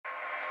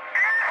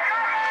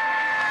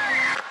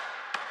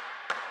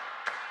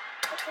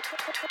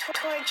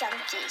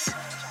Junkies.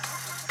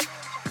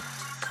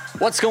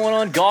 What's going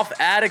on, golf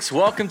addicts?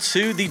 Welcome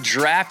to the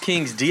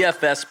DraftKings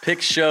DFS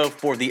Pick Show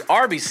for the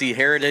RBC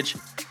Heritage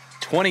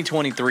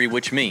 2023,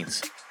 which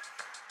means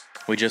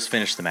we just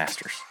finished the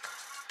Masters.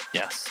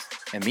 Yes.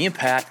 And me and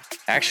Pat,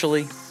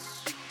 actually,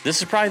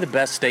 this is probably the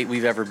best state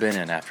we've ever been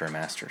in after a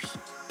Masters.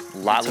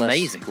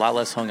 Amazing. A lot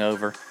less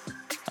hungover.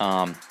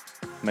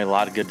 Made a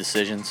lot of good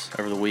decisions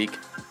over the week.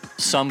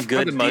 Some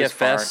good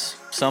DFS,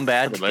 some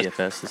bad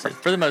DFS.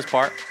 For the most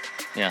part.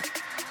 Yeah.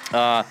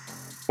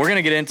 We're going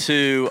to get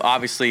into,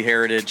 obviously,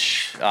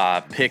 Heritage,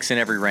 picks in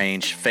every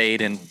range,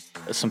 fade and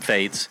some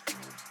fades,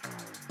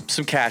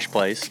 some cash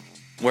plays,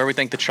 where we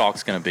think the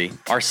chalk's going to be.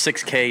 Our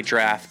 6K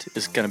draft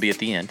is going to be at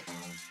the end,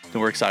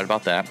 and we're excited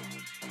about that.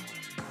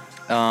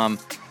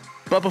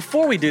 But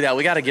before we do that,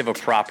 we got to give a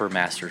proper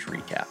Masters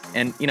recap.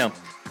 And, you know,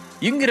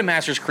 you can get a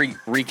Masters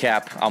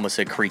recap. I almost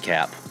said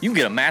recap. You can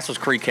get a Masters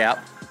recap.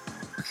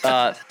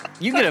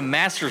 You can get a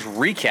Masters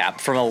recap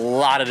from a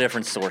lot of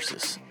different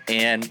sources,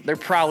 and they're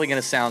probably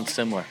going to sound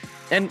similar.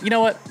 And you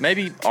know what?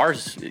 Maybe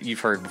ours you've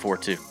heard before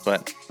too,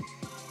 but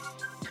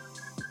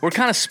we're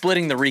kind of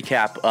splitting the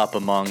recap up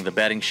among the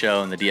betting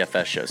show and the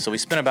DFS show. So we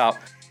spent about,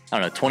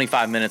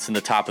 25 minutes in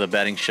the top of the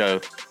betting show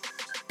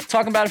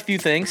talking about a few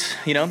things.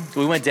 You know,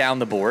 we went down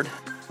the board,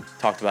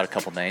 talked about a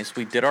couple names.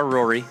 We did our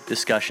Rory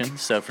discussion.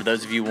 So for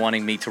those of you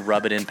wanting me to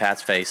rub it in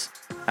Pat's face,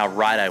 how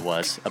right I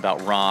was about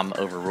Rahm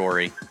over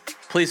Rory,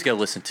 please go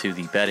listen to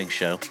the betting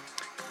show.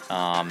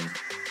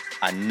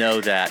 I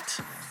know that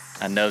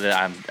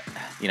I'm,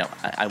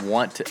 I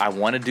want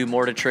to do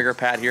more to trigger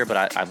Pat here,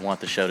 but I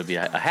want the show to be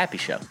a happy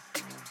show.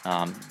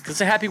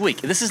 It's a happy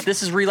week. This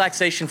is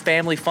relaxation,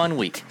 family, fun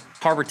week.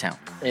 Harbour Town.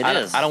 It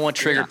is. I don't want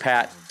trigger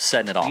Pat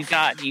setting it off.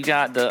 You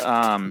got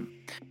the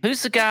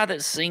who's the guy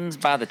that sings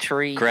by the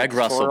tree? Greg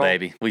Russell,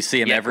 baby. We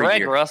see him every year.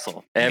 Greg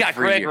Russell. You got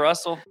Greg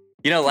Russell.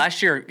 You know,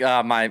 last year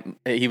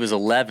he was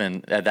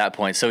 11 at that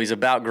point, so he's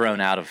about grown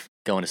out of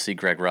going to see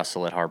Greg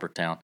Russell at Harbour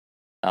Town.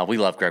 We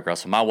love Greg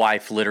Russell. My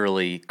wife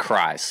literally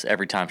cries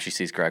every time she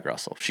sees Greg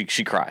Russell.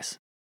 She cries.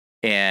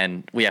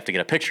 And we have to get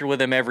a picture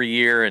with him every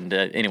year. And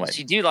anyway.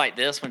 She do like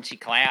this when she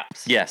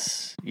claps?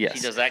 Yes. She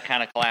does that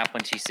kind of clap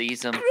when she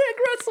sees him? Greg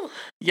Russell.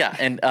 Yeah.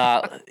 And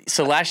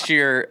so last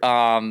year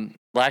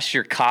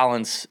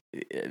Collins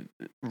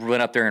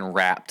went up there and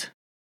rapped.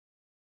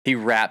 He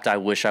rapped "I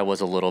Wish I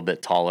Was a Little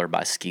Bit Taller"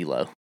 by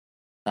Skee-Lo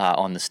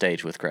on the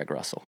stage with Greg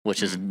Russell, which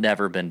has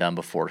never been done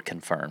before,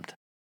 confirmed.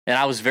 And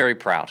I was very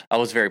proud.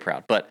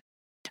 But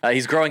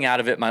he's growing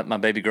out of it. My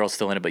baby girl's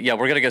still in it. But yeah,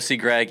 we're going to go see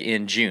Greg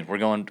in June. We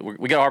go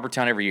to Harbour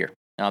Town every year.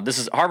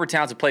 Harbour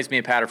Town's a place me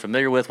and Pat are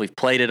familiar with. We've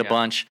played it a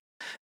bunch.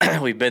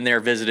 We've been there,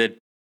 visited.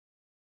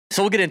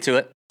 So we'll get into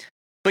it.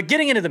 But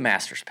getting into the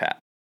Masters, Pat.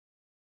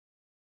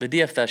 The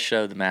DFS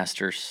show, the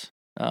Masters.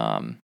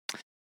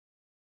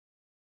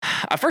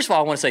 First of all,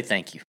 I want to say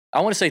thank you.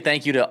 I want to say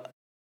thank you to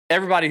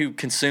everybody who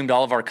consumed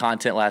all of our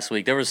content last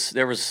week. There was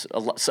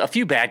a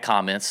few bad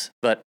comments,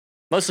 but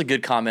mostly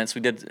good comments.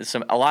 We did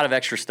a lot of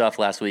extra stuff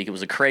last week. It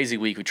was a crazy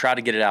week. We tried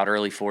to get it out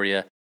early for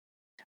you.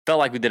 Felt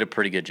like we did a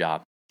pretty good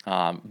job.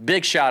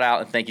 Big shout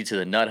out and thank you to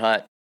the Nut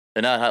Hut.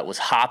 The Nut Hut was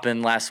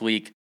hopping last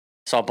week.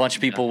 Saw a bunch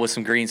of people with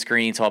some green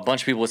screens. Saw a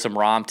bunch of people with some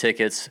ROM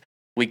tickets.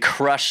 We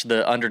crushed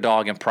the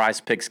Underdog and Prize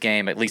Picks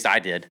game. At least I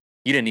did.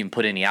 You didn't even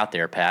put any out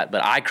there, Pat,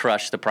 but I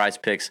crushed the Prize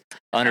Picks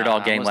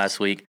Underdog game last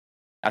week.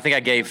 I think I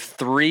gave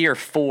 3 or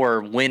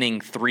 4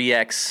 winning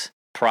 3X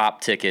prop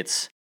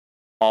tickets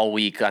all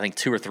week. I think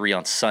 2 or 3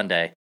 on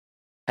Sunday.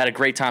 Had a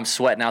great time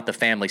sweating out the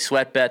family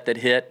sweat bet that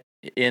hit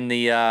in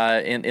the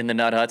in the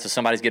Nut Hut. So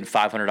somebody's getting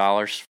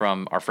 $500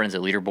 from our friends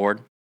at Leaderboard.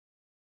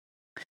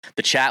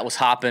 The chat was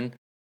hopping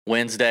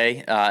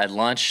Wednesday at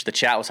lunch. The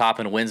chat was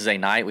hopping Wednesday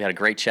night. We had a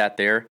great chat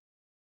there.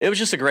 It was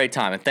just a great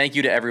time, and thank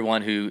you to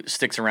everyone who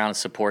sticks around and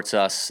supports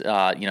us,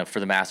 for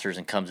the Masters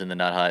and comes in the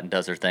Nut Hut and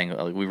does their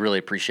thing. We really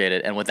appreciate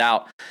it. And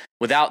without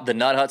the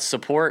Nut Hut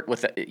support,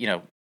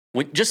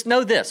 just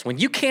know this: if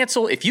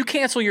you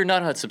cancel your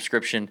Nut Hut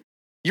subscription,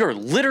 you're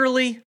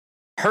literally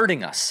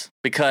hurting us,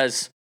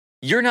 because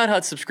your Nut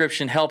Hut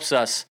subscription helps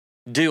us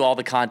do all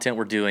the content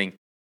we're doing,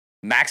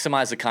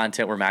 maximize the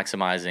content we're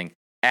maximizing,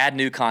 add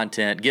new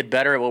content, get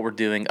better at what we're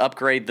doing,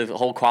 upgrade the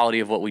whole quality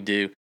of what we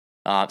do.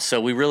 So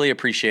we really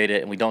appreciate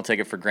it, and we don't take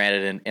it for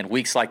granted. And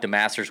weeks like the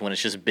Masters, when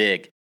it's just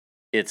big,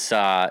 it's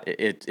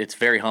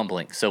very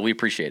humbling. So we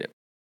appreciate it.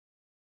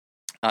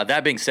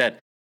 That being said,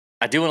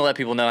 I do want to let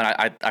people know,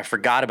 and I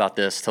forgot about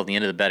this till the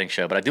end of the betting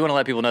show, but I do want to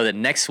let people know that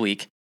next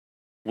week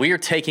we are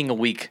taking a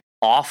week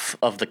off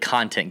of the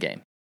content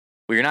game.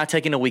 We are not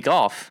taking a week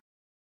off.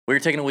 We're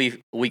taking a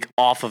week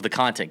off of the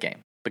content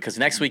game, because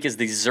next week is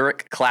the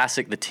Zurich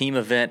Classic, the team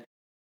event.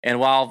 And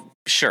while,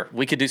 sure,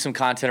 we could do some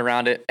content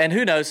around it, and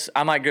who knows,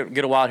 I might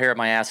get a wild hair at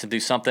my ass and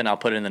do something. I'll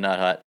put it in the Nut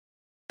Hut.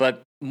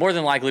 But more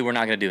than likely, we're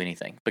not going to do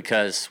anything,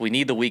 because we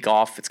need the week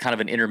off. It's kind of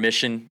an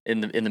intermission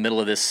in the middle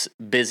of this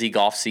busy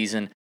golf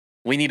season.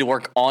 We need to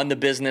work on the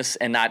business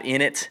and not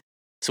in it.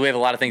 So we have a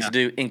lot of things to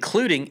do,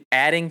 including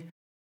adding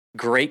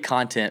great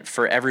content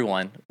for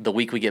everyone the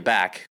week we get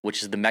back,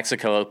 which is the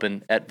Mexico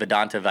Open at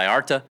Vedanta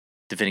Vallarta.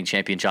 Defending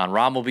champion John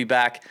Rahm will be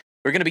back.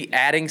 We're going to be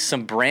adding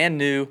some brand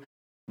new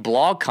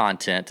blog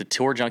content to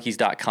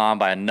tourjunkies.com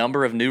by a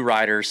number of new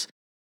writers.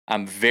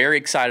 I'm very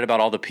excited about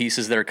all the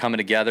pieces that are coming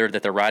together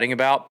that they're writing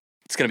about.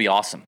 It's going to be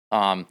awesome.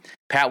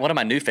 Pat, one of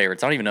my new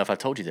favorites, I don't even know if I've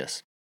told you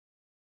this.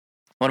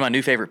 One of my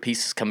new favorite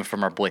pieces coming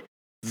from our boy,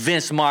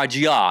 Vince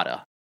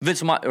Margiotta.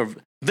 Vincent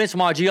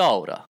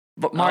Margiotta.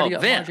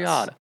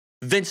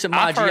 Vincent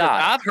Margiotta.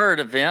 I've heard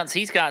of Vince.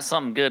 He's got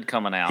something good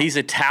coming out. He's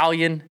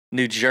Italian,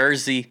 New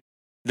Jersey.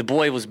 The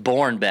boy was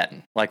born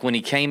betting. Like when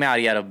he came out,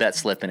 he had a bet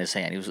slip in his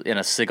hand. He was in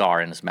a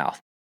cigar in his mouth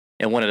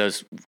and one of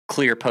those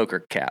clear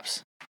poker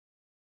caps.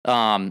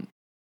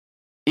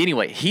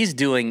 Anyway, he's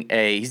doing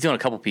a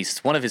couple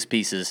pieces. One of his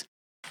pieces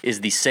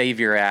is the Save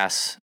Your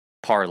Ass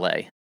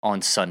parlay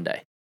on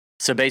Sunday.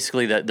 So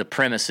basically the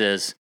premise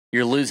is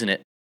you're losing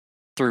it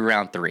through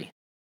round 3.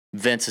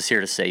 Vince is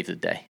here to save the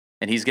day.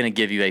 And he's going to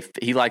give you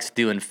he likes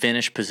doing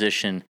finish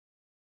position,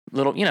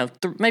 little,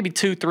 maybe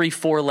 2, 3,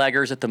 4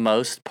 leggers at the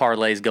most,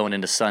 parlays going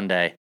into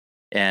Sunday.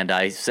 And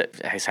he's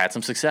had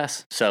some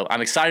success. So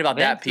I'm excited about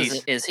that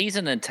piece. He's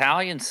an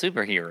Italian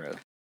superhero.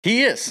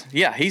 He is.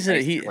 Yeah,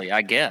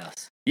 I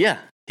guess. Yeah,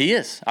 he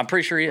is. I'm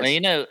pretty sure he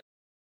is. Well,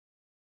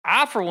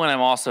 I, for one,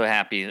 am also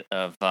happy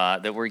of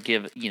that we're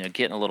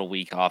getting a little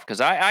week off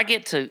because I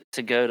get to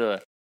go to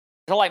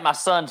like my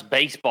son's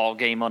baseball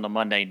game on the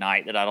Monday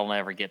night that I don't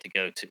ever get to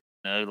go to.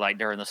 Like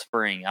during the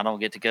spring, I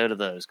don't get to go to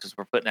those because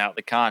we're putting out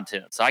the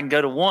content. So I can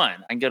go to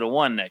one. I can go to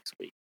one next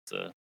week.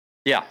 So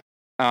yeah.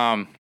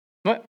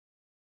 What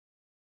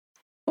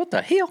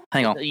the hell?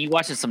 Hang on. Are you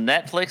watching some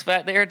Netflix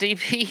back there,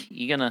 DP?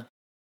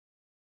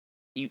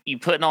 You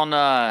putting on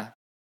I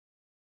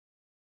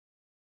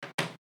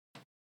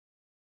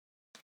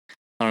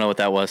don't know what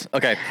that was.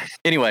 Okay.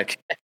 Anyway,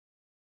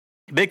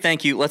 big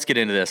thank you. Let's get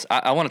into this.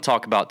 I want to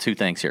talk about 2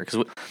 things here because,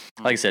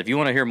 like I said, if you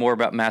want to hear more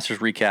about Masters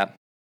recap,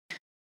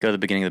 go to the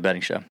beginning of the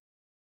betting show.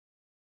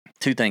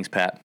 2 things,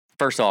 Pat.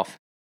 First off,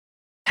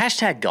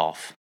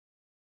 #golf.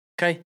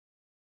 Okay.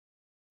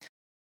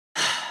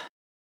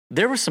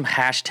 There were some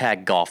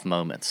 #golf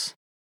moments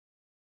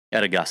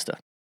at Augusta.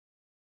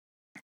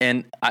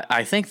 And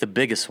I think the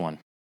biggest one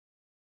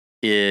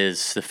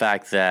is the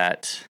fact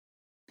that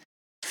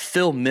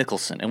Phil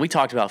Mickelson, and we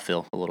talked about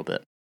Phil a little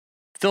bit.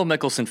 Phil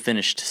Mickelson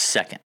finished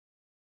 2nd.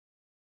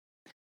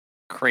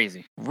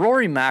 Crazy.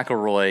 Rory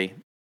McIlroy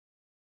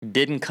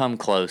didn't come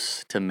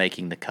close to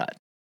making the cut.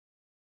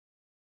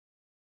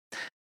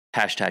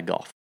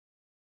 #golf.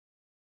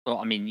 Well,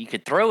 I mean, you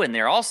could throw in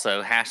there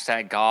also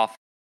 #golf.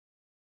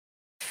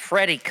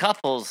 Freddie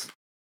Couples.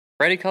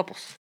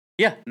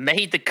 Yeah.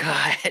 Made the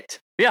cut.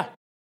 Yeah.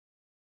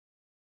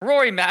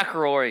 Rory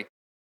McIlroy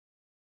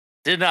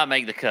did not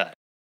make the cut.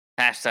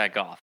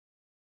 #golf.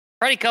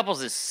 Freddie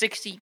Couples is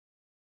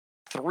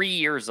 63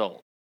 years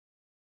old.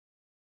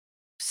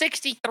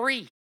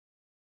 63.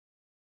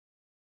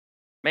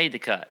 Made the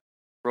cut.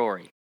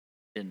 Rory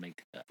didn't make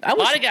the cut. A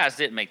lot of guys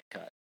didn't make the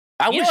cut.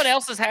 You know what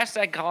else is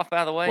 #golf,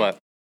 by the way? What?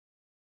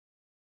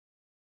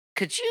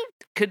 Could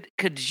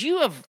you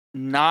have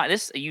not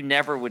this? You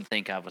never would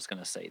think I was going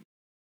to say.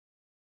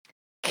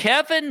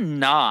 Kevin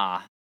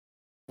Na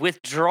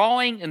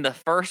withdrawing in the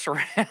first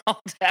round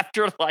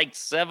after like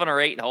 7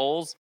 or 8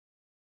 holes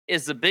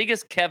is the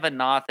biggest Kevin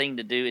Na thing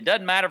to do. It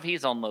doesn't matter if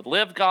he's on the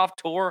Live Golf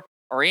Tour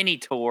or any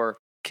tour.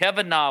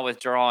 Kevin Na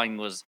withdrawing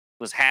was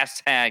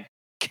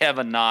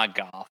 #Kevin Na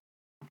Golf.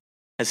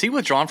 Has he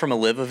withdrawn from a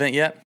Live event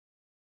yet?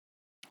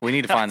 We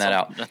need to find that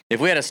out. If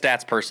we had a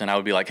stats person, I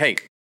would be like, hey,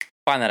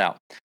 find that out.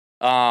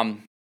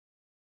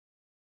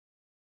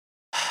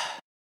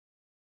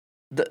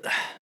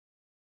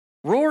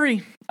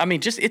 Rory, I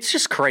mean, it's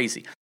just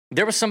crazy.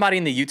 There was somebody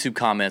in the YouTube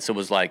comments that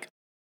was like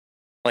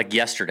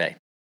yesterday,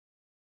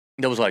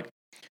 that was like,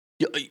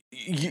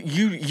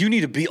 you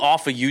need to be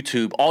off of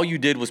YouTube. All you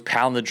did was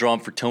pound the drum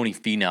for Tony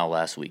Finau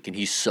last week, and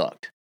he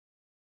sucked.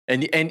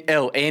 And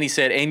he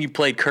said, and you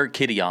played Kurt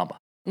Kitayama.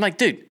 I'm like,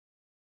 dude,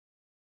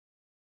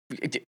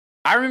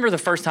 I remember the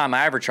first time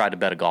I ever tried to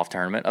bet a golf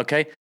tournament.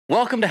 Okay,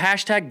 welcome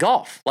to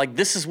 #golf. Like,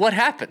 this is what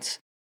happens.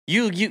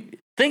 You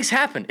things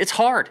happen. It's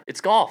hard.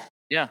 It's golf.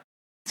 Yeah.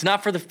 It's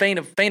not for the faint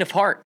of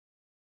heart.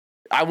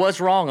 I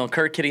was wrong on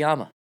Kurt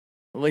Kitayama.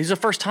 Well, he's a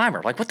first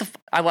timer. Like, what the?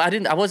 I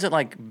wasn't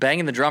like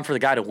banging the drum for the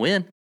guy to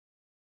win.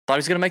 Thought he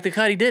was going to make the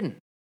cut. He didn't.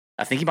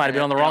 I think he might have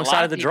been on the wrong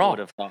side of the draw.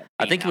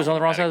 I think he was on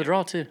the wrong side of the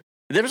draw too.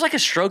 There was like a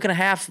stroke and a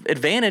half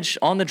advantage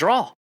on the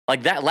draw.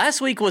 Like that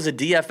last week was a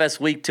DFS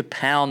week to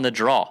pound the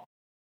draw.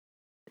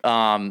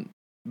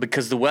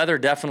 Because the weather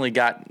definitely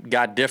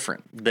got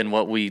different than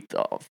what we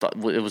thought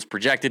it was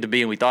projected to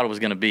be, and we thought it was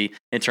going to be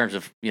in terms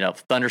of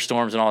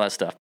thunderstorms and all that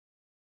stuff.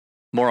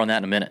 More on that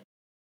in a minute.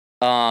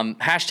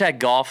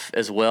 #golf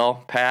as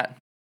well, Pat,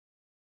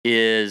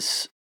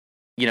 is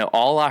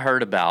all I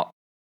heard about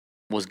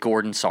was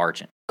Gordon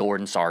Sargent.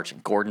 Played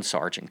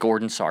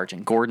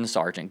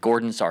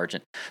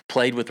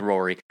with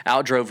Rory,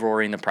 outdrove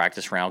Rory in the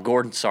practice round.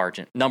 Gordon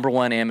Sargent, number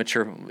one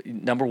amateur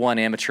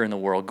in the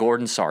world.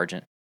 Gordon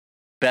Sargent.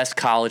 best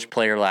college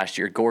player last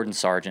year, Gordon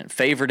Sargent,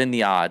 favorite in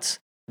the odds,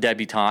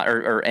 debutant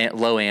or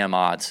low AM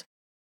odds,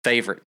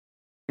 favorite.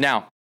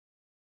 Now,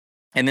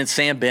 and then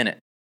Sam Bennett.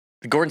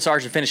 Gordon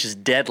Sargent finishes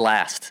dead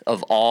last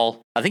of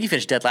all. I think he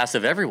finished dead last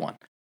of everyone,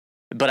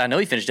 but I know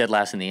he finished dead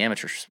last in the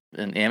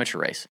amateur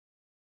race.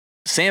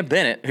 Sam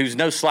Bennett, who's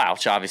no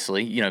slouch,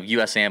 obviously,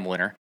 USAM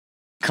winner,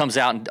 comes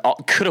out and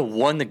could have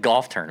won the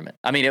golf tournament.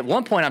 I mean, at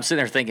one point I'm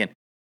sitting there thinking,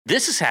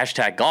 this is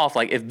 #golf.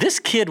 Like, if this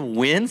kid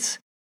wins,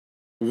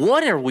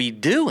 what are we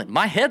doing?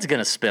 My head's going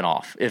to spin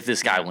off if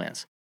this guy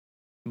wins.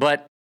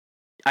 But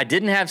I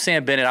didn't have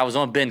Sam Bennett. I was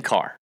on Ben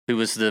Carr, who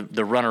was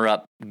the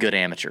runner-up good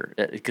amateur,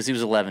 because he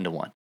was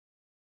 11-1.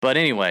 But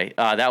anyway,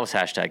 that was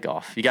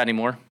 #golf. You got any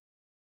more?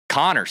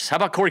 Connors. How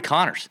about Corey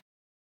Connors?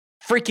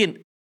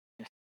 Freaking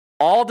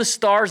all the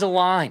stars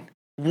align.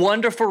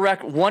 Wonderful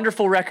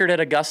record at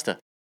Augusta.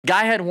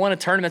 Guy hadn't won a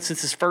tournament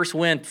since his first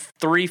win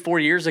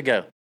 3-4 years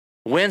ago.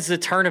 Wins the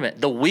tournament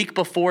the week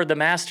before the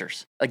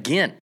Masters.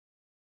 Again.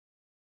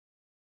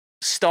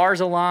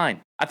 Stars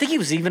align. I think he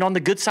was even on the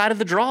good side of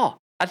the draw.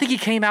 I think he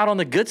came out on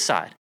the good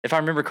side, if I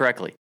remember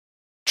correctly.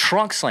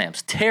 Trunk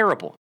slams.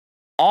 Terrible.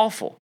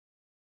 Awful.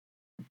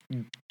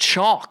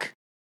 Chalk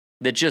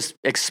that just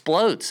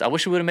explodes. I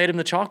wish we would have made him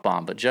the chalk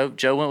bomb, but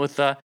Joe went with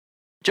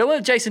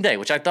Jason Day,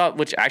 which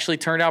actually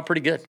turned out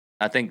pretty good.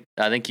 I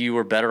think you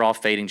were better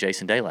off fading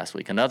Jason Day last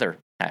week. Another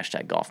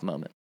 #golf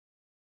moment.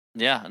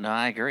 Yeah, no,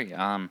 I agree.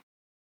 I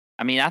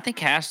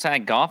think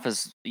 #golf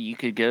is, you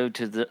could go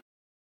to the,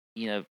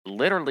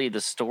 literally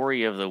the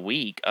story of the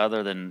week,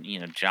 other than,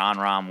 John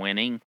Rahm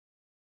winning,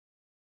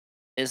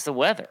 is the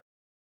weather.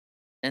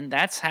 And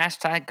that's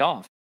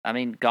 #golf. I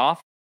mean,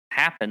 golf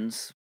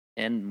happens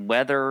and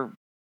weather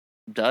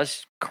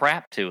does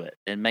crap to it.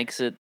 It makes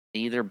it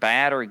either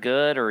bad or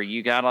good, or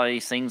you got all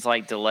these things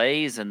like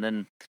delays, and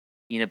then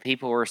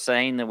people were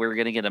saying that we were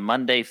going to get a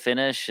Monday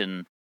finish,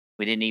 and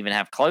we didn't even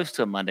have close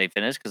to a Monday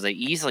finish because they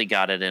easily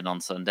got it in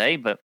on Sunday.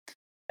 But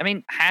I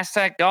mean,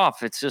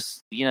 #golf, it's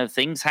just,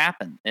 things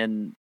happen,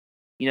 and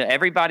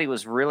everybody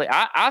was really,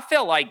 I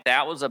felt like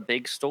that was a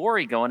big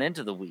story going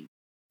into the week.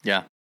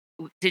 Yeah.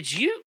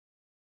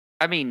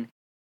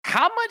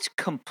 How much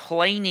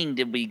complaining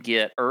did we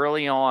get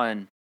early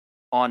on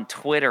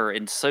Twitter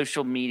and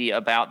social media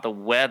about the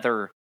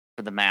weather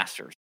for the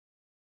Masters?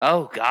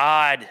 Oh,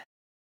 God.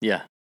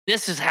 Yeah.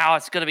 This is how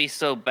it's going to be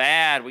so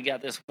bad. We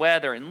got this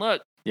weather. And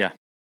look, yeah,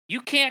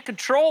 you can't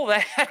control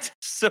that.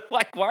 So,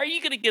 why are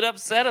you going to get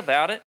upset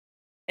about it?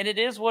 And it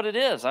is what it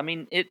is. I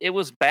mean, it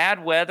was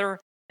bad weather,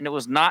 and it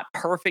was not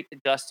perfect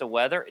Augusta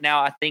weather.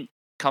 Now, I think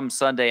come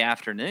Sunday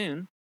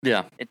afternoon,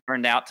 it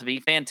turned out to be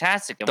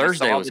fantastic. And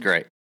Thursday was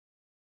great.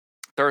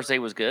 Thursday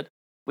was good.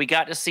 We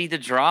got to see the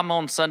drama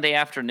on Sunday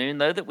afternoon,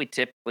 though, that we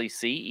typically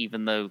see,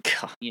 even though,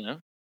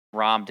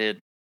 Rahm did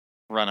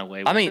run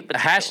away with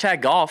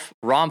it. #golf,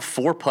 Rahm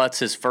 4 putts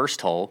his first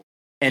hole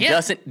and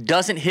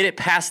doesn't hit it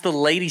past the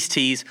ladies'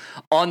 tees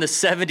on the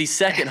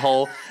 72nd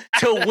hole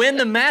to win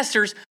the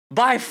Masters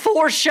by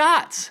 4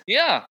 shots.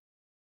 Yeah.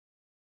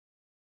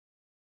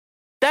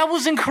 That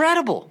was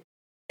incredible.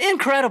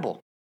 Incredible.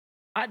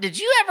 Did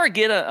you ever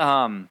get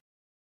a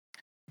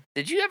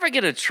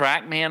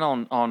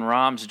TrackMan on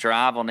Rahm's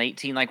drive on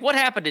 18? Like, what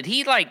happened? Did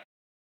he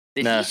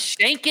he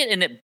shank it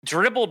and it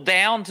dribbled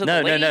down to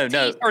the ladies'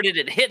 tees, or did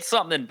it hit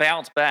something and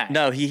bounce back?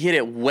 No, he hit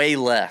it way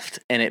left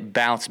and it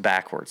bounced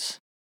backwards.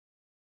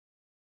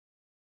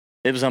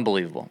 It was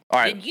unbelievable. All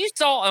right. And you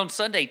saw on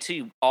Sunday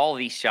too all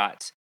these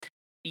shots.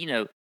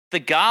 The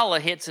Gala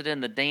hits it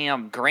in the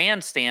damn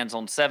grandstands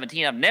on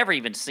 17. I've never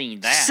even seen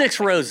that. 6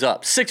 rows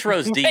up, 6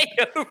 rows deep.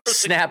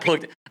 Snap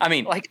hooked. I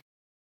mean,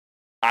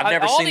 I've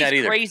never seen that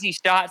either. All these crazy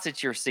shots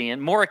that you're seeing.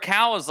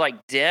 Morikawa's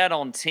dead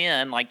on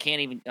 10.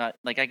 Can't even.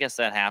 I guess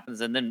that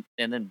happens. And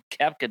then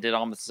Koepka did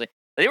almost the same.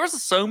 There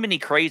was so many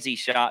crazy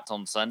shots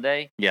on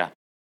Sunday. Yeah,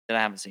 that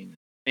I haven't seen.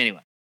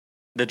 Anyway,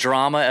 the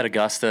drama at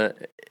Augusta,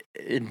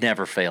 it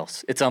never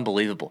fails. It's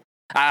unbelievable.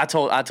 I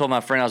told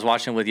my friend I was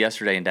watching with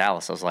yesterday in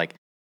Dallas. I was like,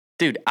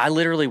 dude, I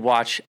literally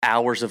watch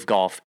hours of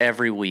golf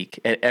every week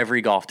at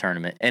every golf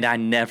tournament, and I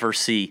never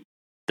see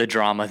the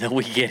drama that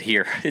we get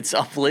here. It's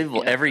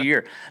unbelievable. Every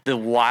year, the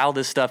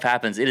wildest stuff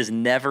happens. It is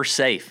never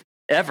safe.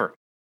 Ever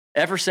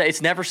safe.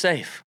 It's never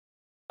safe.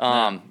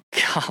 Golly.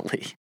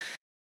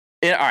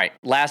 All right.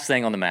 Last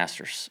thing on the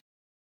Masters.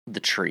 The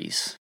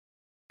trees.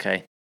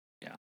 Okay.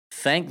 Yeah.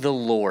 Thank the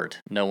Lord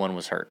no one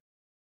was hurt.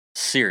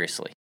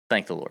 Seriously.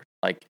 Thank the Lord.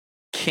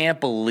 Can't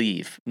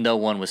believe no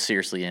one was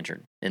seriously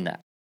injured in that.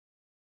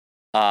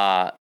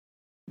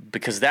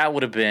 Because that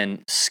would have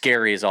been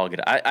scary as all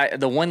get.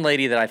 The one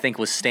lady that I think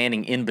was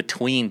standing in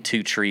between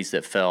 2 trees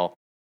that fell,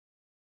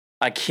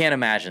 I can't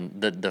imagine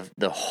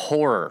the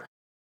horror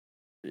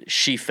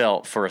she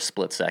felt for a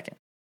split second.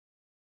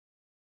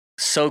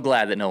 So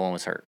glad that no one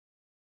was hurt.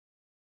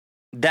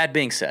 That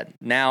being said,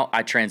 now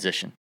I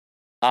transition.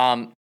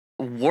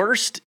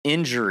 Worst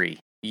injury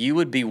you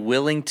would be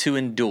willing to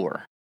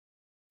endure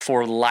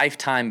for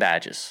lifetime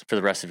badges for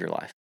the rest of your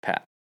life,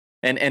 Pat?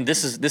 And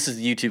this is the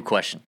YouTube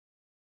question.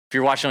 If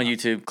you're watching on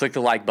YouTube, click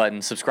the like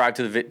button, subscribe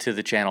to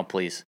the channel,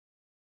 please.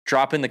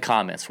 Drop in the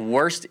comments.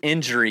 Worst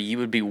injury you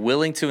would be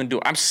willing to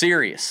endure. I'm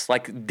serious,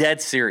 like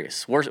dead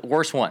serious.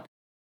 Worst one.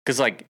 Because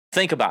like,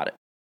 think about it.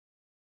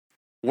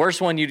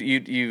 Worst one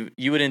you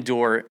would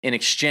endure in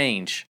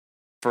exchange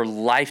for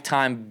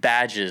lifetime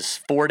badges,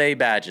 4-day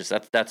badges.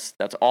 That's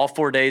all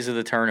 4 days of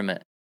the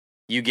tournament.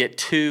 You get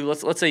 2.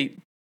 Let's say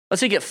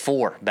you get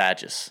 4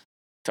 badges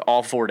to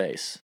all 4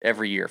 days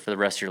every year for the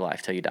rest of your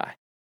life till you die.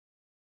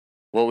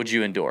 What would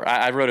you endure?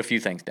 I wrote a few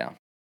things down.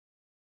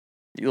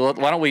 Why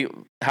don't we?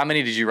 How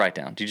many did you write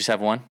down? Do you just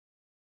have one?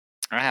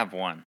 I have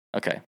one.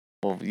 Okay.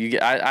 Well,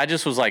 I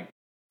just was like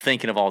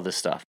thinking of all this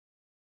stuff.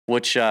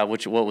 What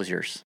was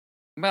yours?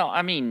 Well,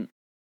 I mean,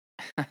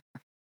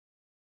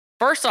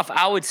 first off,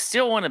 I would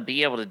still want to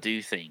be able to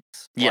do things.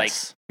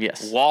 Yes.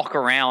 Walk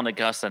around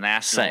Augusta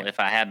National Same. if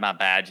I had my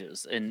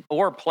badges,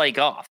 or play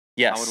golf.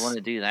 Yes. I would want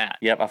to do that.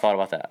 Yep, I thought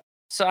about that.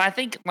 So I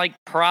think like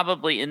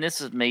probably, and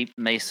this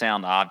may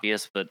sound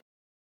obvious, but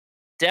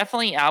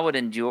definitely I would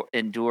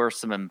endure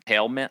some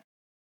impalement.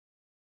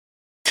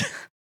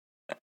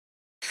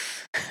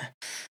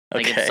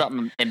 Like Okay. if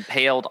something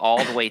impaled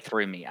all the way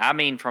through me. I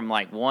mean, from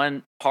like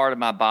one part of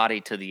my body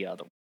to the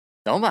other.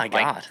 Oh my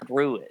God.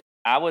 Through it.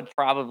 I would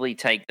probably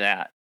take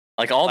that.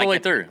 Like all the way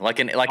through, like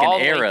an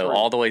arrow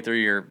all the way through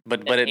your,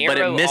 but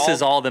it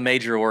misses all the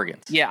major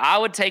organs. Yeah, I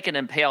would take an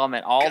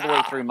impalement all the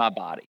way through my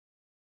body,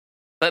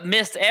 but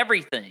miss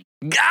everything.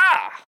 Gah!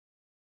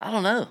 I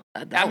don't know.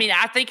 I mean,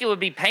 I think it would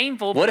be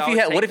painful. What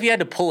if you had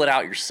to pull it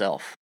out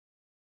yourself?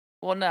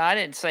 Well, no, I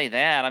didn't say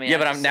that. I mean, yeah,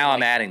 but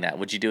I'm adding that.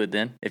 Would you do it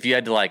then? If you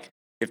had to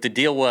if the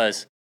deal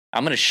was,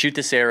 I'm going to shoot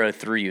this arrow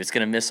through you, it's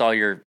going to miss all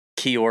your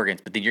key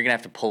organs, but then you're going to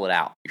have to pull it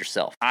out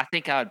yourself. I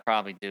think I would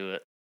probably do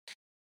it.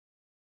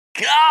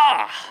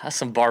 God, that's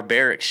some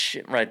barbaric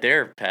shit right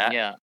there, Pat.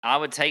 Yeah, I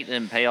would take the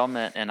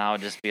impalement and I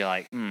would just be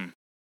like,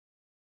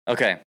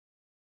 Okay.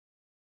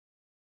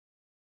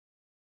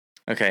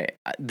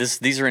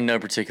 These are in no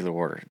particular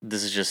order.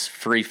 This is just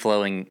free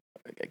flowing,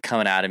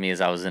 coming out of me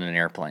as I was in an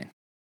airplane.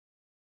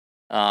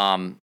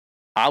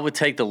 I would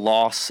take the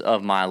loss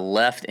of my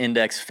left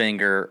index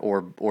finger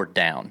or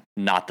down,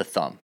 not the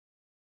thumb.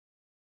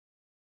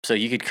 So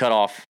you could cut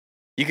off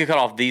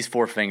these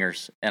 4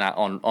 fingers and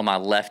on my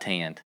left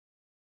hand,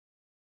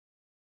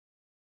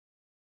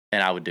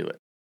 and I would do it.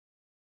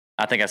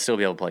 I think I'd still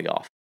be able to play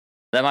golf.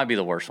 That might be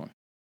the worst one.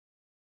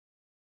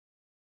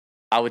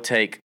 I would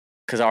take,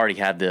 because I already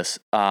have this,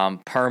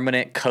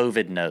 permanent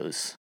COVID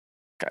nose.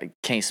 I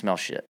can't smell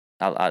shit.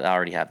 I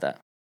already have that.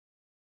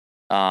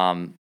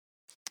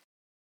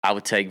 I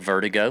would take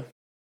vertigo.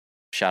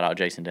 Shout out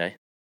Jason Day.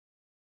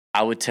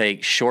 I would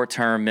take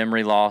short-term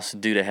memory loss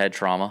due to head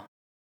trauma.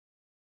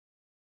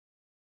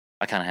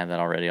 I kind of have that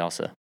already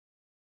also.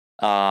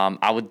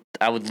 I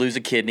would lose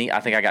a kidney.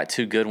 I think I got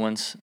 2 good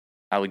ones.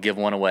 I would give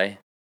one away.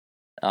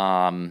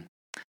 I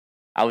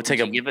would take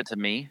give it to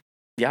me.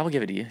 Yeah, I would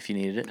give it to you if you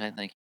needed it. Okay,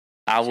 thank you.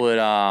 I would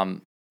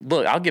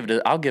look. I'll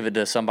give it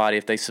to somebody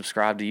if they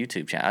subscribe to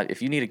YouTube channel.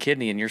 If you need a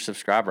kidney and you're a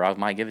subscriber, I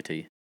might give it to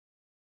you.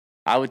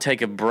 I would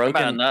take a broken.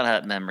 What about a Nut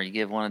Hut member? You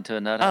give one to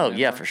a Nut Hut member? Oh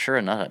yeah, for sure,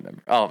 a Nut Hut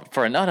member. Oh,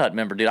 for a Nut Hut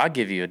member, dude, I'll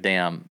give you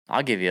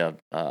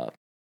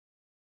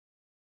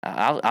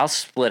I'll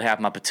split half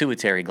my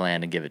pituitary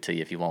gland and give it to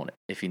you if you want it.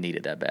 If you need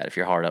it that bad, if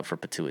you're hard up for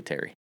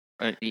pituitary.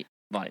 Would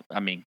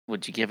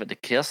you give it to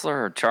Kistler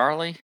or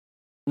Charlie?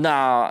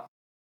 Nah,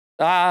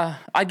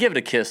 I'd give it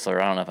to Kistler.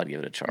 I don't know if I'd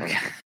give it to Charlie.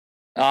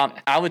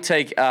 I would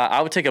take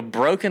a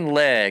broken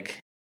leg.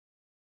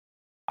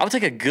 I would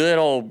take a good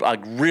old,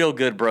 real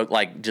good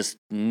just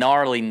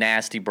gnarly,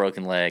 nasty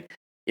broken leg.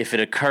 If it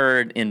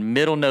occurred in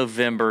middle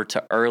November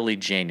to early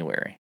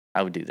January,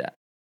 I would do that.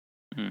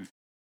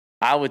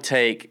 I would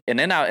take, and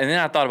then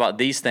I thought about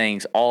these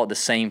things all at the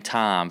same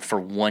time for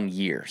 1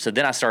 year. So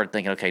then I started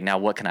thinking, okay, now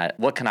what can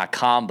I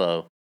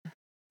combo?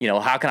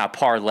 How can I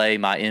parlay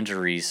my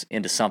injuries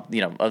into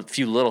a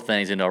few little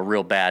things into a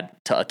real bad,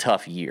 a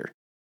tough year?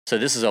 So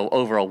this is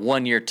over a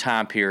 1 year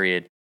time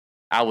period.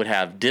 I would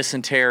have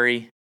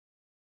dysentery,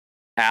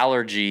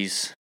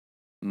 allergies,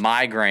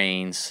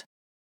 migraines,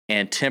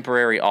 and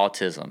temporary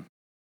autism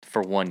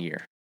for 1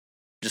 year.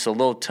 Just a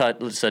little touch,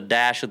 just a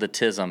dash of the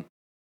tism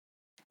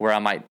where I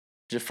might,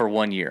 just for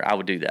 1 year, I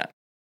would do that.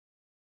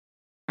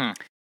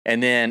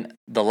 And then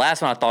the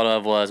last one I thought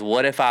of was,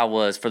 what if I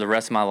was, for the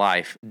rest of my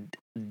life,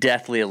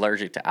 deathly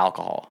allergic to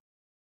alcohol?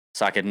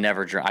 So I could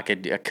never drink, I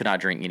could not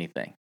drink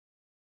anything.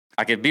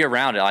 I could be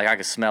around it, like I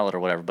could smell it or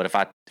whatever, but if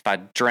I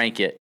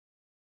drank it,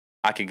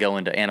 I could go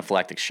into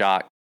anaphylactic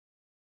shock,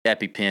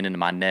 EpiPen into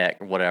my neck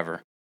or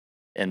whatever,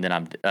 and then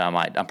I'm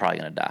probably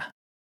going to die.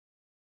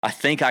 I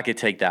think I could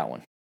take that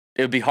one.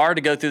 It would be hard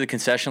to go through the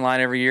concession line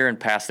every year and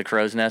pass the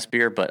Crow's Nest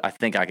beer, but I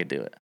think I could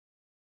do it.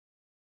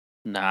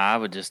 Nah, I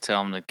would just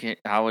tell them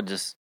I would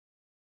just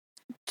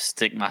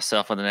stick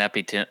myself with an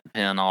EpiPen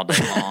all day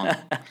long.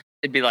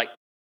 It'd be like,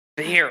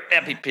 beer,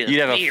 EpiPen. You'd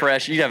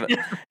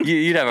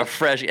have a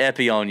fresh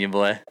Epi on you,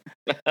 boy.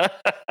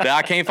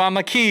 I can't find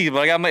my keys, but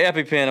I got my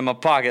EpiPen in my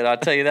pocket. I'll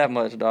tell you that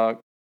much, dog.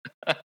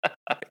 I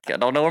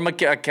don't know where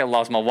I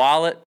lost my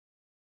wallet.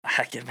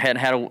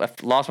 I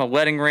lost my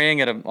wedding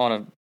ring on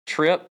a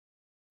trip,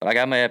 but I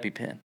got my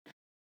EpiPen.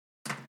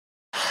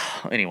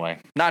 Anyway,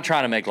 not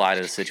trying to make light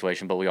of the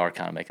situation, but we are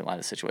kind of making light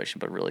of the situation,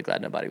 but really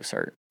glad nobody was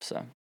hurt.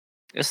 So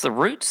it's the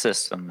root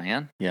system,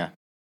 man. Yeah.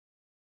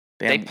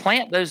 They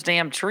plant those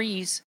damn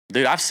trees.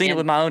 Dude, I've seen it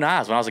with my own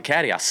eyes. When I was a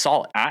caddy, I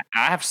saw it. I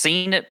have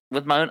seen it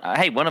with my own.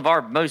 Hey, one of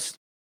our most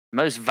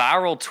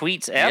viral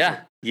tweets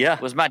ever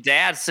was my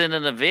dad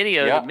sending a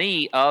video to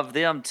me of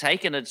them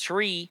taking a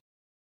tree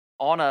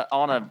on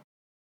a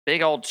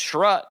big old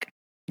truck.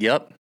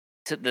 Yep.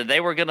 That they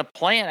were going to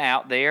plant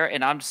out there.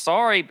 And I'm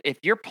sorry, if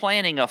you're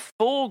planting a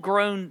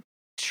full-grown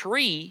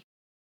tree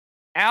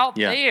out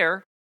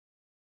there,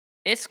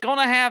 it's going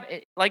to have,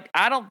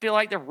 I don't feel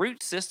like the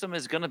root system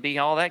is going to be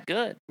all that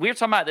good. We were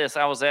talking about this.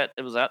 It was at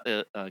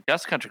the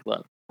Gus Country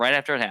Club right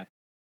after it happened.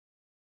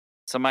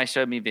 Somebody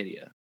showed me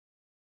video.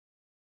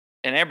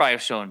 And everybody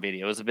was showing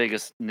video. It was the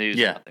biggest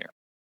news out there.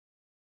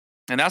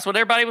 And that's what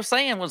everybody was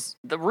saying was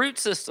the root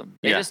system.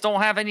 They just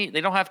don't have they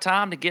don't have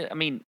time to get,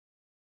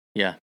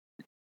 Yeah.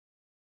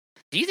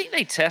 Do you think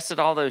they tested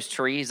all those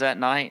trees that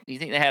night? Do you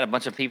think they had a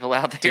bunch of people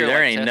out there? Dude,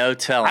 there ain't no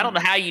telling. I don't know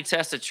how you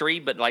test a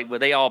tree, but were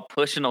they all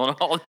pushing on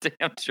all the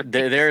damn trees?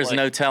 There is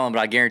no telling, but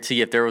I guarantee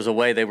you if there was a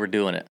way, they were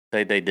doing it.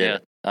 They did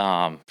it.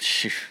 All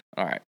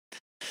right.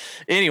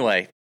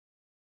 Anyway.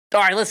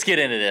 All right, let's get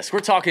into this. We're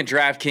talking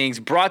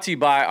DraftKings, brought to you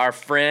by our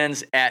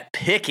friends at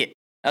Pickett.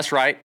 That's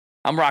right.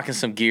 I'm rocking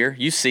some gear.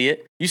 You see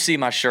it. You see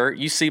my shirt.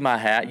 You see my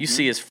hat. You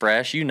see it's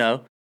fresh. You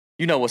know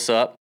what's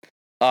up.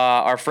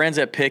 Our friends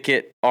at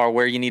Pickett are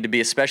where you need to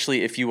be,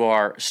 especially if you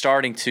are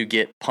starting to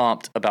get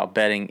pumped about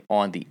betting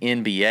on the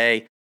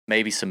NBA,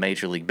 maybe some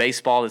Major League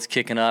Baseball that's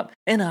kicking up,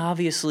 and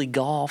obviously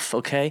golf,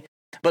 okay?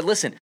 But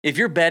listen, if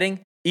you're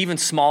betting even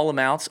small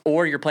amounts,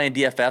 or you're playing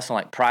DFS on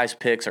like Prize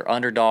Picks or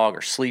Underdog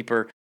or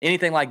Sleeper,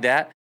 anything like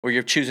that, where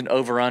you're choosing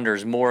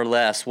over-unders, more or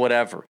less,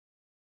 whatever,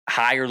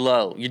 high or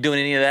low, you're doing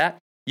any of that,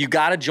 you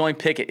got to join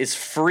Pickett. It's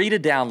free to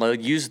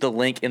download. Use the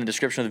link in the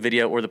description of the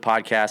video or the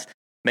podcast.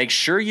 Make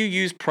sure you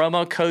use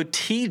promo code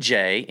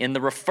TJ in the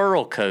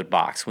referral code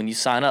box when you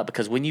sign up,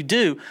 because when you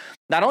do,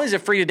 not only is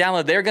it free to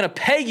download, they're going to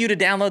pay you to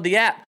download the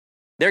app.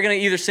 They're going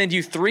to either send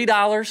you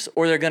 $3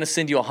 or they're going to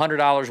send you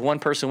 $100. One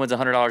person wins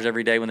 $100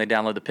 every day when they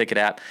download the Pickett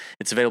app.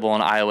 It's available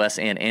on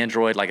iOS and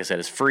Android. Like I said,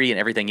 it's free and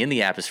everything in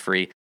the app is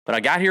free. But I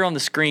got here on the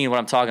screen what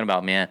I'm talking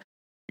about, man.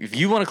 If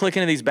you want to click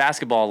into these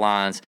basketball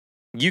lines,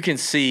 you can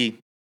see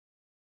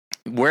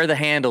where the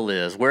handle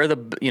is, where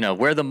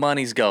the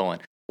money's going.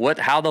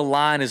 How the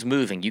line is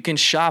moving. You can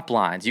shop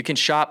lines. You can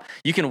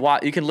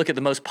look at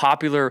the most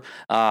popular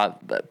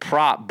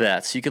prop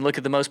bets. You can look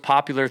at the most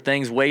popular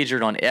things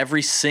wagered on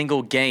every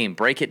single game.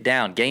 Break it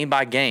down game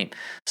by game,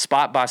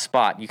 spot by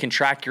spot. You can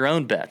track your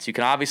own bets. You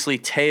can obviously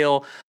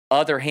tail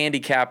other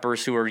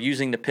handicappers who are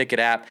using the Pickett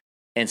app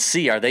and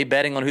see, are they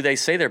betting on who they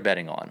say they're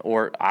betting on?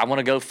 Or I want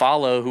to go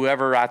follow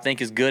whoever I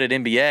think is good at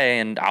NBA,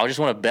 and I just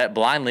want to bet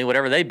blindly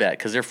whatever they bet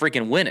because they're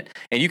freaking winning.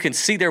 And you can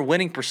see their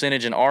winning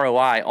percentage and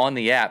ROI on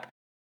the app,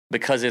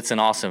 because it's an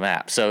awesome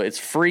app. So it's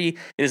free.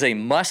 It is a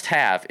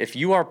must-have. If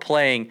you are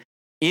playing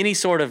any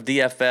sort of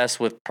DFS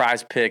with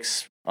Prize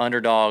Picks,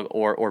 Underdog,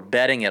 or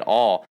betting at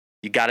all,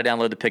 you got to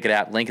download the Pickett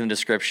app. Link in the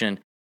description.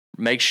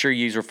 Make sure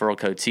you use referral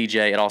code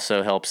TJ. It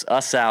also helps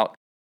us out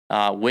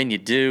when you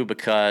do,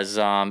 because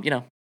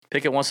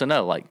Pickett wants to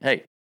know, like,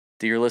 hey,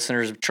 do your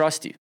listeners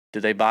trust you?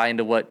 Do they buy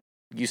into what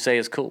you say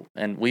is cool?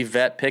 And we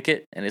vet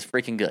Pickett, and it's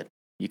freaking good.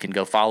 You can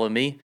go follow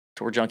me,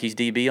 Tour Junkies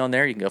DB, on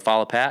there. You can go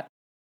follow Pat.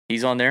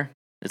 He's on there.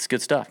 It's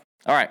good stuff.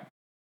 All right.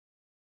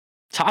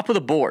 Top of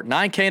the board,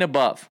 9K and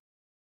above.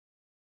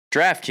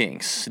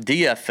 DraftKings,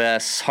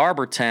 DFS,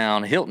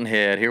 Harbortown, Hilton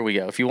Head. Here we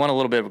go. If you want a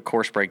little bit of a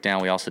course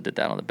breakdown, we also did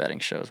that on the betting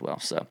show as well.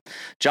 So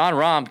John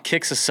Rahm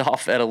kicks us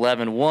off at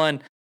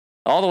 11-1,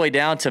 all the way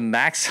down to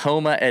Max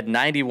Homa at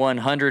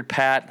 9,100.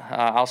 Pat,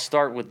 I'll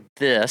start with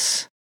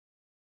this.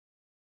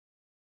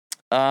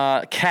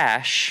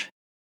 Cash.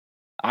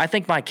 I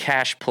think my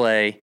cash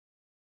play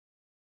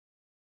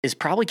is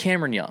probably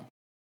Cameron Young.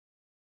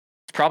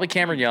 Probably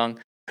Cameron Young,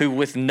 who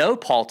with no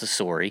Paul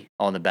Tesori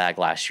on the bag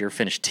last year,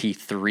 finished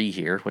T3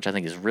 here, which I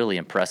think is really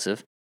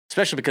impressive,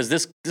 especially because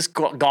this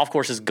golf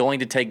course is going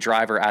to take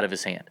driver out of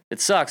his hand.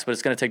 It sucks, but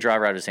it's going to take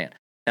driver out of his hand.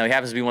 Now, he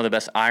happens to be one of the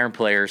best iron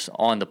players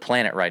on the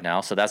planet right now,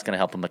 so that's going to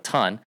help him a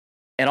ton.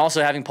 And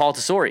also having Paul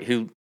Tesori,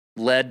 who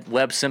led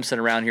Webb Simpson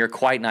around here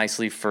quite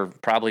nicely for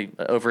probably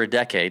over a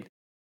decade,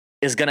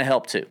 is going to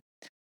help too.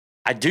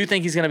 I do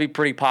think he's going to be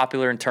pretty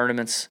popular in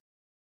tournaments.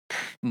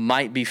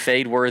 Might be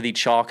fade-worthy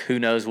chalk. Who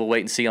knows? We'll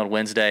wait and see on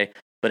Wednesday.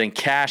 But in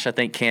cash, I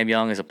think Cam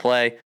Young is a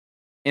play.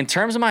 In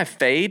terms of my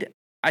fade,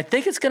 I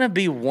think it's going to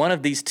be one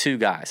of these two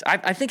guys.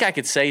 I think I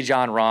could say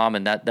John Rahm,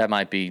 and that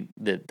might be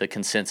the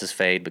consensus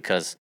fade,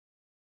 because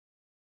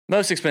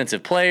most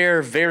expensive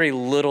player, very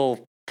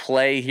little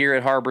play here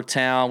at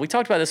Harbortown. We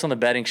talked about this on the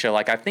betting show.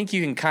 Like, I think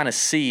you can kind of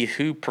see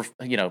who,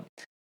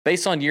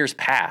 based on years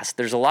past,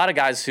 there's a lot of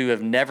guys who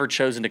have never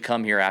chosen to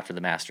come here after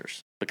the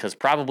Masters because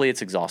probably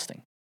it's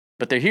exhausting.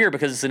 But they're here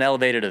because it's an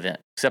elevated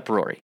event, except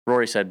Rory.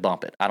 Rory said,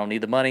 bump it. I don't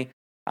need the money.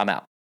 I'm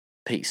out.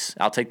 Peace.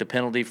 I'll take the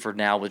penalty for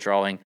now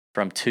withdrawing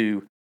from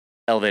 2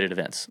 elevated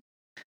events.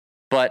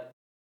 But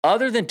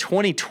other than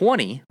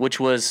 2020, which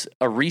was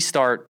a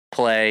restart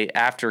play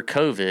after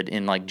COVID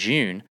in like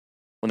June,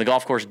 when the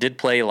golf course did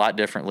play a lot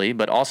differently,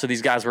 but also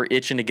these guys were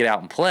itching to get out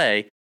and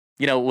play.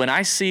 You know, when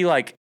I see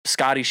like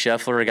Scotty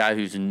Scheffler, a guy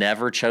who's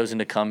never chosen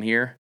to come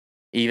here,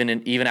 even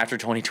after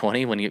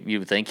 2020, when you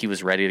would think he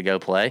was ready to go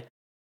play,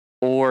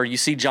 or you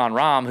see Jon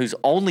Rahm, who's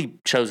only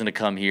chosen to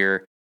come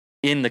here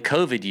in the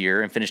COVID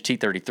year and finished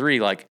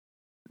T33, like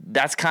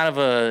that's kind of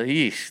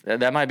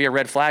that might be a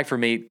red flag for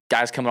me.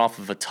 Guys coming off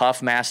of a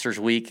tough Masters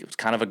week. It was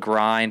kind of a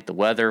grind. The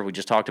weather, we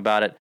just talked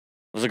about it,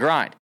 was a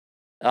grind.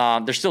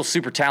 They're still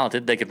super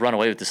talented. They could run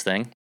away with this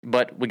thing,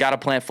 but we got to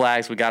plant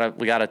flags. We got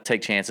to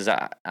take chances.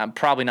 I'm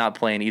probably not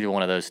playing either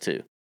one of those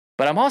two,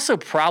 but I'm also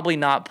probably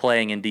not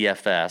playing in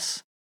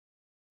DFS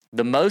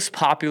the most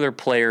popular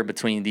player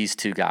between these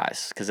two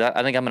guys, because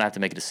I think I'm going to have to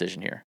make a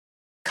decision here.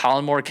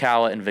 Collin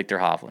Morikawa and Viktor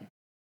Hovland.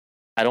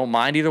 I don't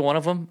mind either one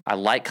of them. I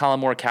like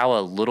Collin Morikawa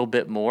a little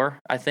bit more,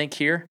 I think,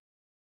 here.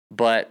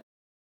 But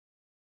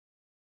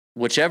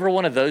whichever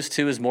one of those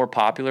two is more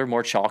popular,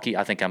 more chalky,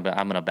 I think I'm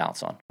going to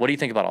bounce on. What do you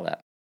think about all that?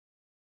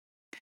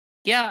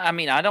 Yeah, I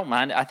mean, I don't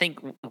mind. I think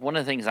one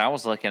of the things I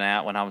was looking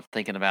at when I was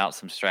thinking about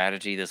some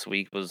strategy this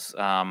week was,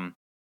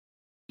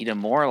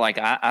 more like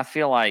I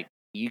feel like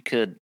you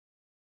could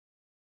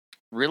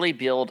really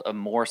build a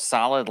more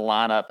solid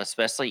lineup,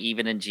 especially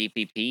even in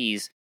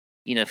GPPs,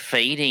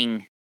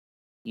 fading,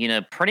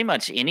 pretty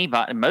much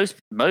anybody,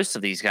 most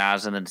of these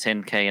guys in the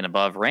 10K and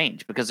above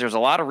range, because there's a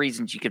lot of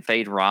reasons you could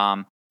fade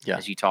Rahm,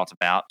 as you talked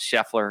about,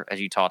 Scheffler,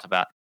 as you talked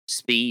about,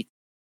 Spieth,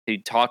 who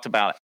talked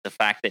about the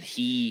fact that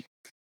he,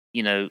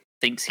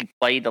 thinks he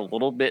played a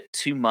little bit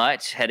too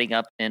much heading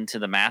up into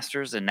the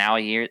Masters, and now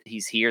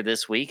he's here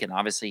this week, and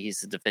obviously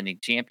he's the defending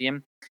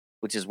champion,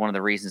 which is one of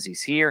the reasons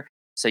he's here.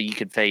 So you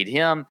could fade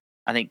him.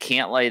 I think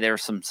Cantlay,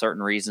 there's some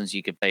certain reasons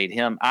you could fade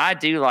him. I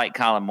do like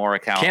Collin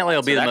Morikawa. Cantlay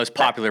will be the most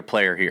popular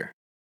player here.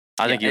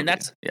 I think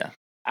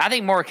I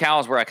think Morikawa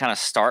is where I kind of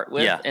start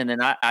with, and then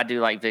I do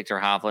like Viktor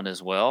Hovland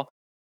as well.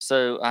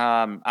 So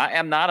I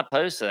am not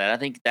opposed to that. I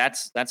think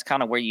that's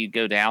kind of where you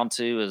go down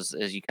to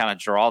as you kind of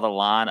draw the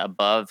line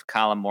above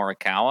Collin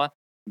Morikawa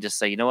and just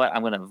say, you know what,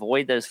 I'm going to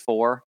avoid those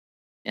four,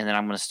 and then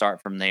I'm going to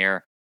start from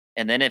there.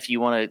 And then if you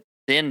want to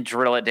then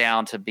drill it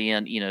down to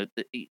being,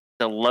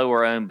 the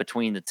lower owned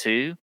between the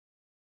two,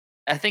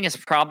 I think it's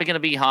probably going to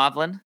be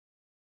Hovland.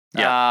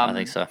 Yeah, I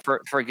think so.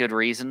 For a good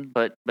reason,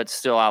 but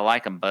still, I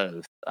like them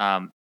both.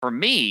 For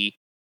me,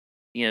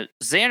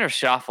 Xander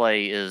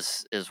Schauffele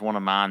is one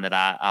of mine that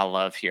I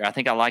love here. I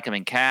think I like him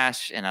in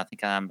cash, and I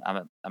think I'm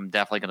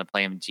definitely going to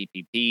play him in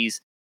GPPs.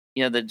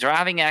 The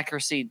driving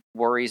accuracy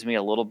worries me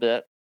a little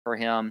bit for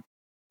him,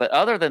 but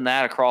other than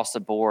that, across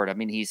the board, I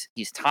mean, he's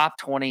top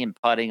 20 in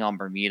putting on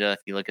Bermuda. If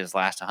you look at his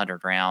last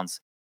 100 rounds,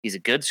 he's a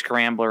good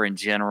scrambler in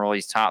general.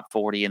 He's top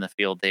 40 in the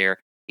field there.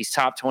 He's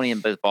top 20 in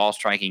both ball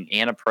striking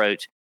and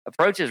approach.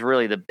 Approach is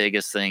really the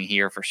biggest thing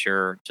here for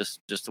sure. Just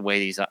the way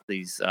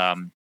these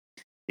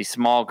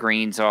small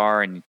greens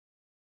are, and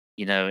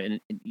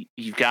and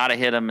you've got to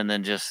hit them, and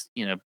then just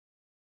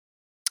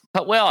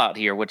put well out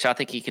here, which I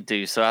think he could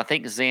do. So I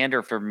think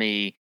Xander for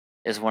me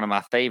is one of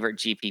my favorite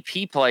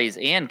GPP plays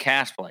and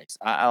cash plays.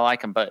 I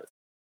like them both,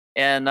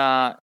 and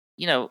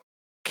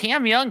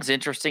Cam Young's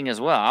interesting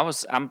as well.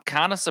 I'm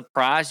kind of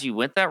surprised you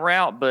went that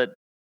route, but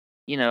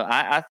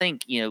I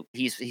think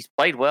he's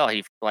played well.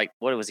 He what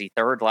was he,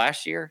 third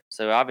last year?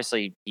 So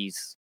obviously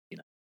he's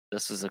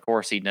this is a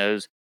course he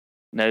knows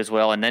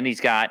well. And then he's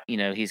got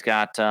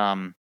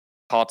Paul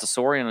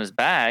Tesori in his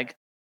bag,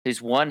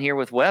 who's won here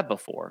with Webb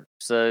before.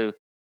 So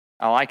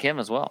I like him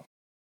as well.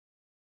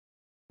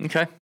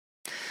 Okay.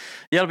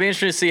 Yeah, it'll be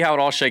interesting to see how it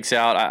all shakes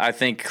out. I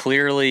think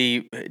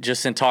clearly,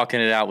 just in talking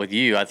it out with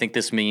you, I think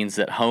this means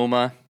that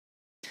Homa,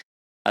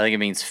 I think it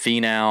means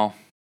Finau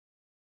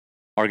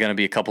are going to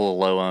be a couple of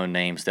low-owned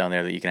names down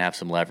there that you can have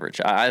some leverage.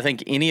 I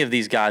think any of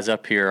these guys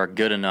up here are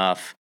good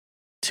enough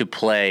to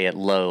play at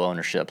low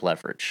ownership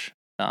leverage.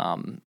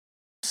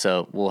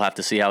 So we'll have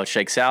to see how it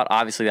shakes out.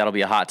 Obviously, that'll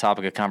be a hot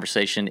topic of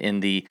conversation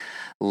in the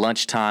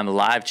lunchtime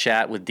live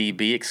chat with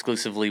DB,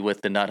 exclusively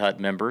with the Nut Hut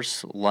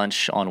members,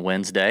 lunch on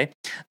Wednesday.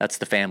 That's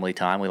the family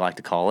time, we like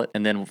to call it.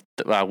 And then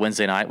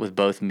Wednesday night with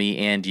both me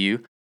and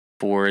you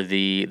for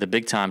the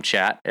big time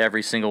chat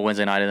every single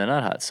Wednesday night in the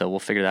Nut Hut. So we'll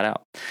figure that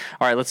out.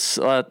 All right,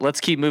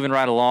 let's keep moving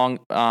right along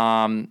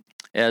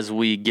as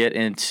we get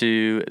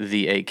into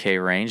the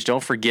 8K range.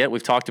 Don't forget,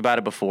 we've talked about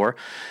it before.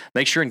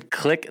 Make sure and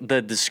click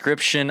the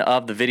description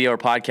of the video or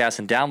podcast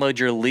and download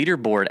your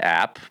leaderboard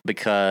app,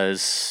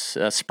 because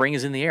spring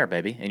is in the air,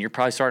 baby, and you're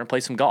probably starting to play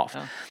some golf.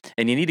 Oh.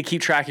 And you need to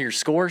keep track of your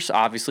scores,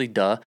 obviously,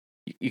 duh.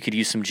 You could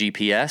use some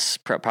GPS,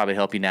 probably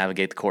help you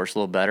navigate the course a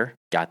little better.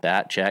 Got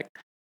that, check.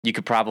 You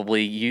could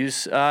probably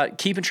use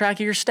keeping track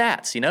of your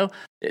stats.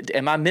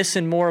 Am I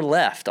missing more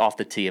left off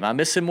the tee? Am I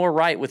missing more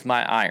right with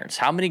my irons?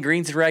 How many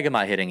greens of reg am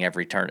I hitting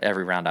every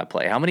round I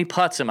play? How many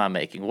putts am I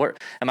making?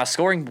 Am I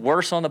scoring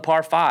worse on the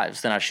par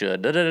fives than I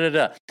should?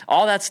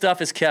 All that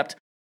stuff is kept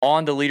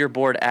on the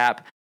leaderboard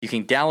app. You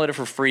can download it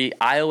for free.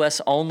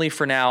 iOS only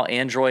for now.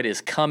 Android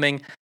is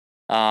coming.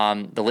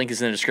 The link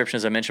is in the description,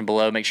 as I mentioned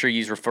below. Make sure you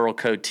use referral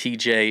code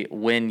TJ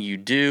when you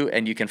do,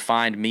 and you can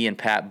find me and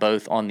Pat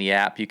both on the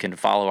app. You can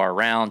follow our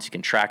rounds. You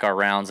can track our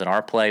rounds and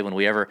our play when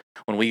we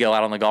go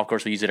out on the golf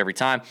course. We use it every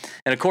time.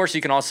 And, of course, you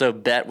can also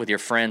bet with your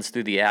friends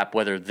through the app,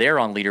 whether they're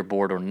on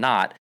leaderboard or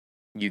not.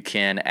 You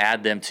can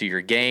add them to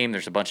your game.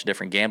 There's a bunch of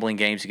different gambling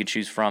games you can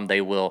choose from.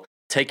 They will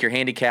take your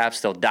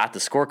handicaps. They'll dot the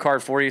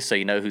scorecard for you so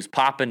you know who's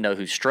popping, know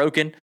who's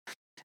stroking.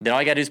 Then all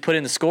you got to do is put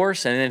in the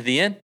scores, and then at the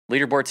end,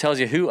 leaderboard tells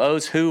you who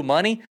owes who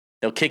money.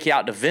 They'll kick you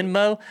out to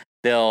Venmo.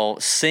 They'll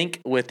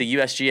sync with the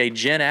USGA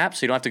Gen app,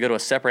 so you don't have to go to a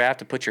separate app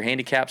to put your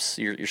handicaps,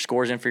 your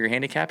scores in for your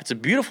handicap. It's a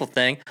beautiful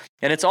thing,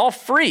 and it's all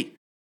free.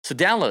 So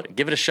download it.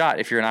 Give it a shot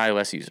if you're an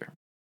iOS user.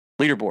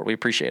 Leaderboard, we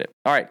appreciate it.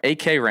 All right,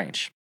 8K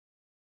range.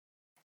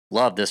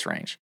 Love this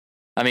range.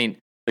 I mean,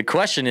 the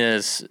question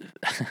is,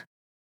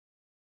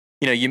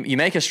 you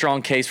make a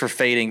strong case for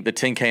fading the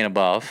 10K and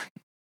above.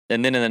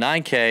 And then in the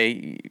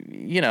 9K,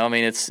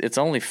 it's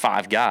only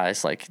 5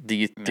 guys. Like, do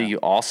you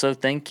also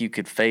think you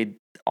could fade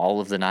all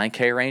of the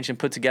 9K range and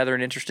put together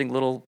an interesting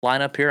little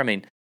lineup here? I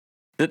mean,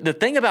 the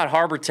thing about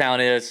Harbor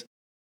Town is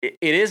it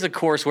is a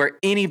course where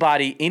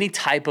anybody, any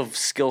type of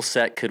skill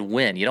set could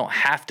win. You don't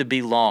have to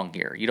be long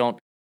here.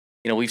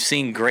 We've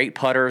seen great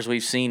putters.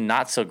 We've seen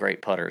not so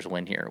great putters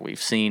win here.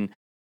 We've seen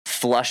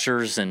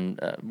flushers and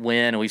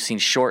win. We've seen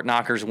short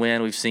knockers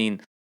win. We've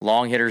seen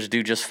long hitters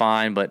do just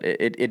fine, but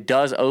it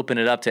does open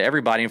it up to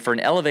everybody. And for an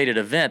elevated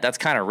event, that's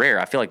kind of rare.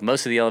 I feel like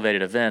most of the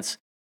elevated events,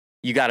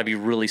 you got to be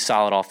really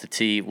solid off the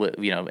tee,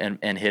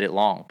 and hit it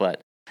long.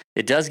 But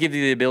it does give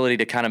you the ability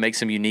to kind of make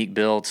some unique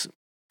builds,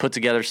 put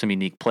together some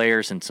unique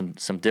players and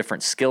some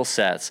different skill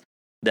sets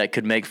that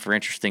could make for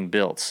interesting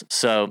builds.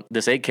 So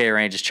this 8K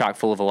range is chock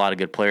full of a lot of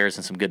good players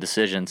and some good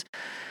decisions.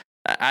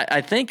 I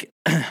think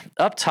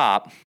up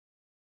top,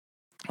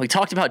 we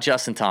talked about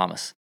Justin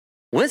Thomas.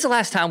 When's the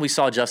last time we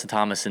saw Justin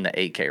Thomas in the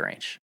 8K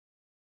range?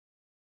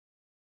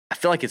 I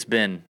feel like it's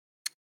been...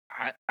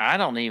 I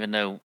don't even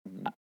know.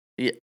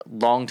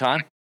 Long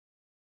time?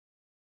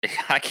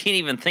 I can't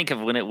even think of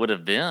when it would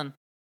have been.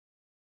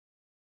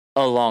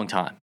 A long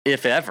time,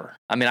 if ever.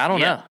 I mean, I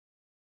don't know.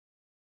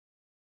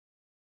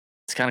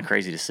 It's kind of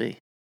crazy to see.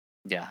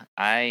 Yeah.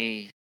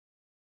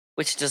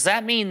 Which, does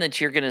that mean that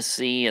you're going to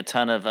see a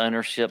ton of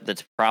ownership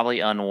that's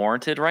probably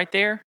unwarranted right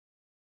there?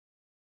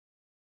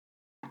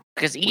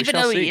 Because even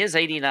though he is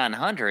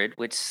 8,900,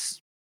 which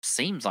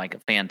seems like a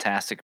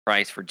fantastic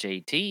price for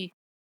JT,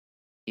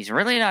 he's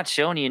really not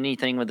showing you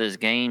anything with his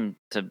game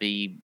to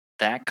be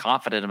that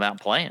confident about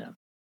playing him.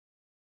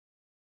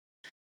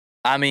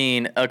 I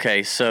mean,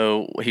 okay,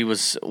 so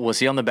was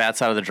he on the bad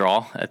side of the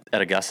draw at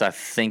Augusta? I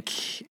think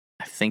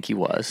he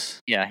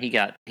was. Yeah, he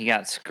got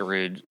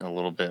screwed a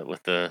little bit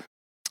with the.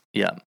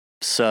 Yeah.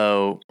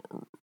 So.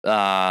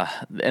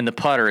 And the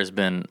putter has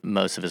been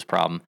most of his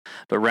problem.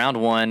 But round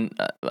one,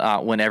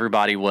 when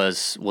everybody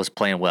was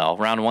playing well,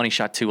 round one he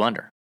shot 2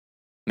 under.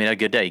 I mean, had a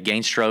good day. He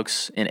gained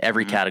strokes in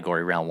every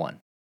category. Round one.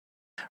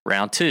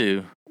 Round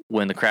two,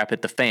 when the crap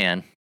hit the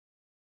fan,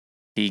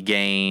 he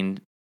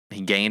gained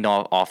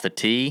off the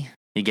tee.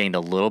 He gained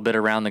a little bit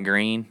around the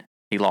green.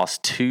 He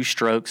lost 2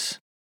 strokes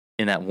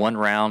in that one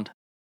round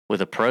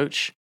with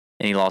approach,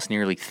 and he lost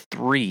nearly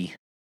 3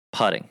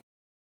 putting.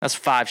 That's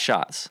 5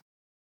 shots.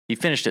 He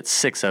finished at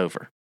 6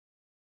 over.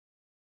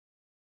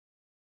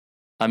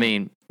 I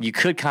mean, you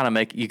could kind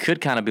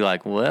of be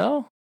like,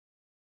 well,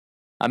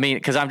 I mean,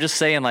 because I'm just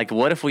saying, like,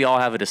 what if we all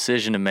have a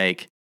decision to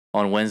make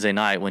on Wednesday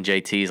night when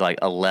JT's like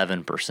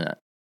 11%?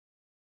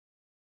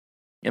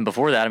 And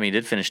before that, I mean, he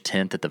did finish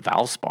 10th at the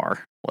Valspar,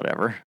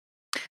 whatever.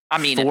 I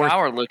mean, if I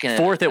were looking at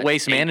 4th at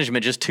Waste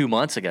Management just 2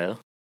 months ago.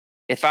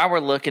 If I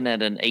were looking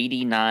at an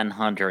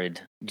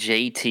 8,900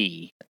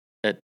 JT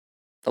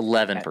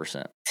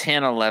 11%.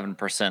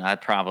 11%,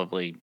 I'd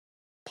probably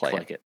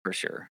click it for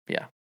sure.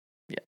 Yeah.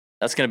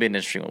 That's going to be an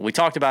interesting one. We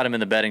talked about him in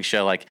the betting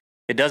show. Like,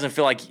 it doesn't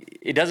feel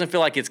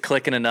like it's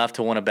clicking enough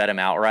to want to bet him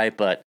outright,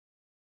 but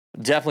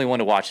definitely one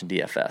to watch in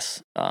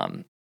DFS.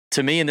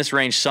 To me, in this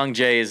range, Sung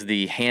Jae is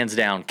the hands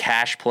down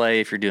cash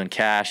play. If you're doing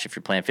cash, if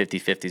you're playing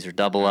 50-50s or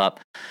double up,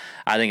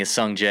 I think it's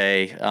Sung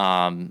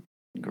Jae.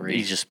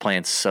 He's just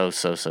playing so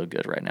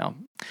good right now.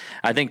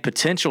 I think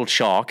potential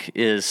chalk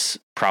is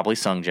probably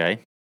Sung Jae.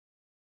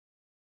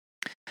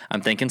 I'm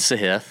thinking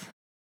Sahith,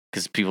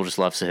 because people just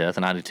love Sahith,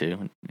 and I do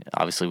too.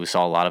 Obviously, we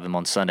saw a lot of him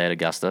on Sunday at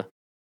Augusta,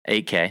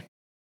 8K.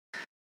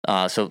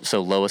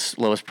 So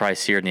lowest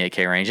price here in the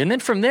 8K range. And then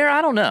from there,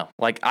 I don't know.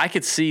 Like, I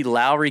could see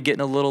Lowry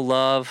getting a little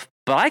love,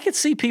 but I could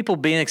see people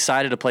being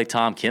excited to play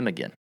Tom Kim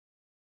again.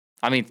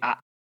 I mean,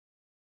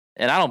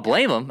 and I don't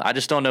blame them. I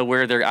just don't know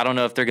I don't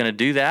know if they're going to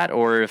do that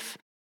or if,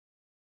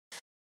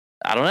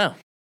 I don't know.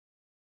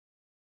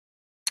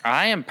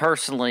 I am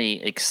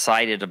personally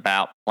excited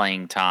about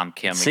playing Tom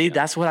Kim. See, again.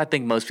 That's what I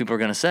think most people are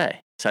going to say.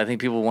 So I think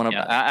people want to.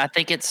 Yeah, I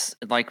think it's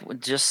like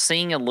just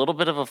seeing a little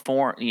bit of a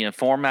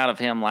form out of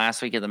him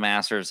last week at the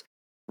Masters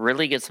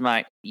really gets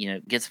me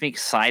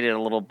excited a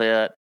little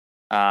bit.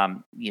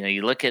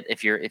 You look at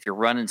if you're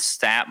running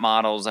stat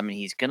models. I mean,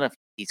 he's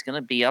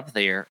gonna be up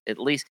there at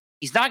least.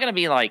 He's not gonna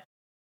be like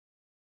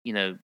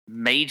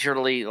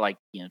majorly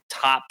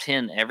top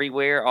 10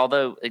 everywhere.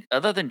 Although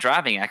other than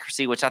driving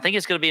accuracy, which I think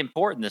is going to be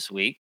important this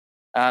week,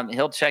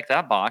 he'll check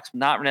that box.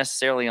 Not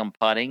necessarily on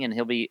putting, and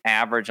he'll be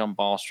average on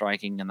ball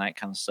striking and that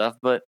kind of stuff.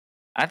 But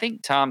I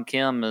think Tom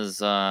Kim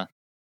is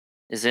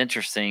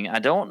interesting. I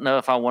don't know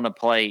if I want to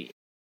play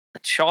a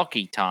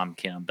chalky Tom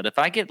Kim, but if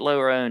I get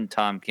lower owned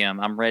Tom Kim,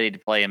 I'm ready to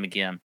play him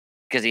again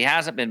because he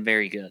hasn't been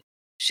very good.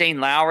 Shane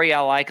Lowry,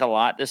 I like a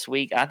lot this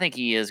week. I think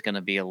he is going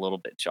to be a little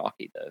bit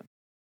chalky though.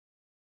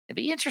 It'd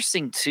be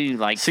interesting too.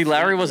 See,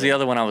 Lowry was the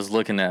other one I was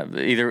looking at.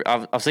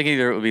 I was thinking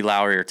either it would be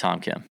Lowry or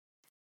Tom Kim.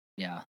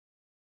 Yeah.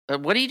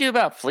 But what do you do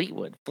about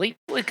Fleetwood?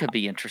 Fleetwood could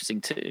be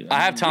interesting too. I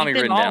have Tommy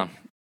written down.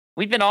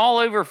 We've been all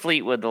over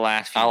Fleetwood the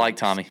last few I like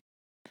weeks. Tommy.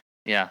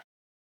 Yeah.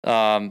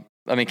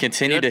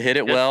 Continued to hit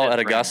it well at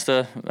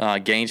Augusta.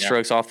 Gained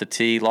strokes off the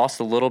tee. Lost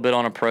a little bit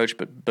on approach,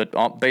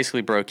 but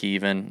basically broke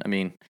even.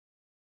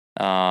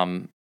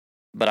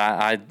 But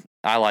I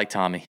like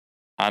Tommy.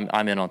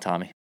 I'm in on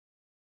Tommy.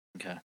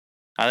 Okay.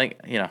 I think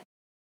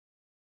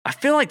I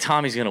feel like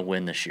Tommy's going to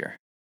win this year.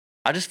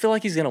 I just feel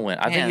like he's going to win.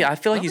 I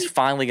feel like he's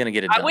finally going to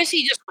get it done. I wish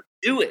he just would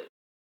do it.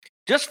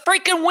 Just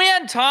freaking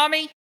win,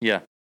 Tommy.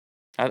 Yeah.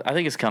 I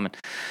think it's coming.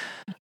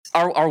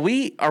 Are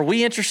we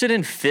interested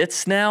in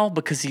Fitz now?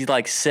 Because he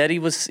said he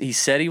was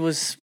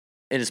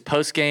in his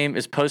post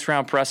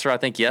round presser, I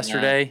think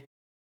yesterday. Yeah.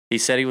 He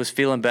said he was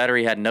feeling better.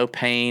 He had no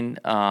pain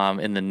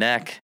in the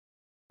neck.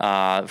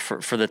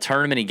 For the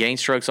tournament, he gained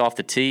strokes off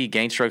the tee,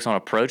 gained strokes on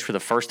approach for the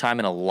first time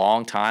in a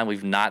long time.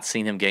 We've not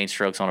seen him gain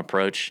strokes on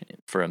approach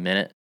for a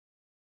minute.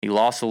 He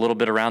lost a little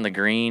bit around the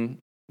green,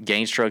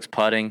 gained strokes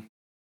putting.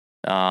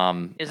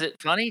 Is it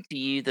funny to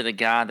you that a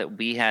guy that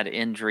we had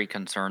injury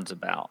concerns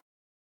about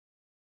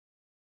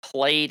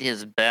played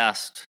his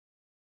best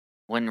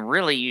when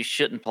really you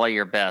shouldn't play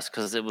your best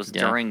because it was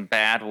during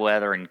bad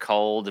weather and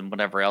cold and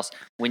whatever else,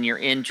 when your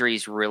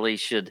injuries really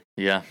should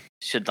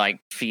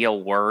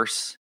feel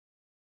worse?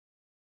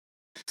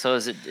 So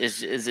is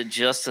it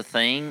just a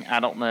thing?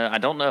 I don't know. I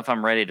don't know if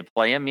I'm ready to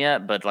play him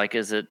yet, but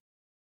is it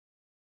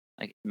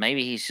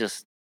maybe he's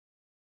just,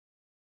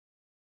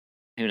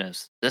 who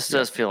knows? This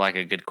does feel like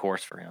a good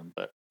course for him,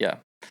 but yeah.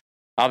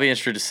 I'll be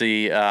interested to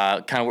see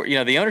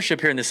the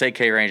ownership here in this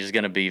 8K range is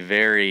going to be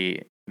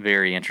very,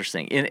 very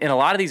interesting. In a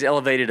lot of these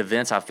elevated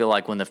events, I feel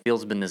like when the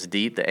field's been this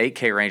deep, the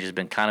 8K range has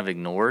been kind of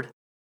ignored.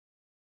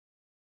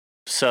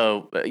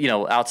 So,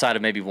 outside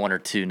of maybe one or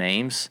two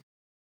names.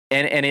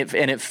 And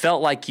it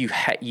felt like you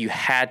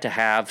had to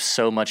have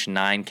so much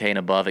 9K and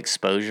above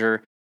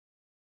exposure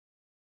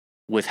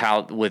with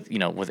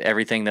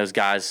everything those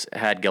guys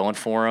had going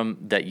for them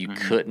that you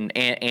couldn't,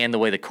 and the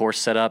way the course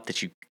set up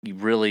that you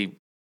really,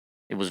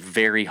 it was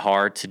very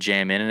hard to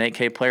jam in an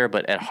 8K player.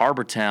 But at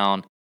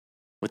Harbortown,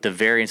 with the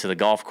variance of the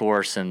golf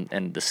course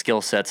and the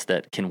skill sets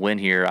that can win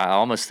here, I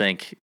almost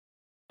think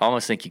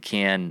you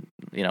can,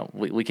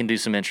 we can do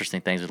some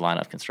interesting things with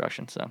lineup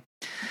construction. So,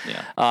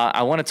 yeah.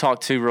 I want to talk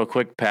too real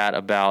quick, Pat,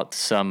 about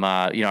some,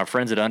 our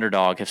friends at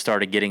Underdog have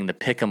started getting the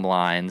pick'em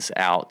lines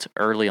out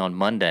early on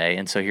Monday.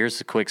 And so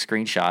here's a quick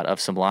screenshot of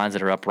some lines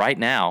that are up right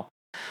now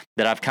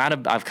that I've kind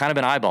of been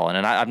eyeballing,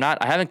 and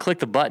I haven't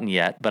clicked the button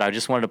yet, but I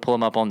just wanted to pull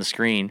them up on the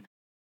screen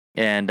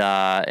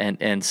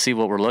and see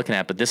what we're looking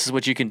at. But this is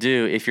what you can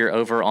do if you're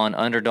over on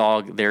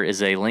Underdog. There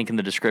is a link in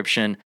the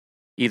description,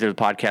 either the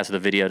podcast or the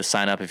video, to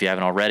sign up if you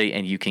haven't already,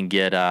 and you can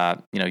get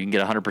a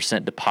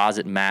 100%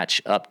 deposit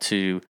match up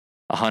to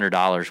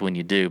 $100 when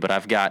you do. But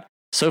I've got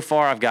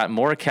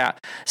more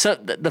cap. So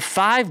the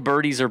 5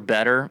 birdies or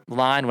better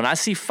line, when I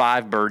see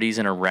 5 birdies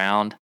in a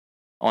round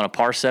on a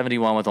par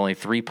 71 with only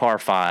 3 par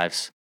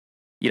 5s,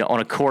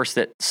 on a course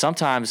that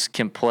sometimes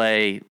can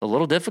play a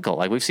little difficult.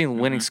 Like we've seen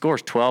winning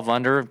scores 12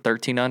 under,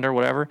 13 under,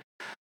 whatever.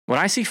 When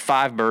I see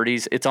 5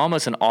 birdies, it's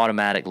almost an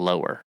automatic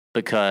lower.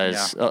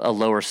 Because a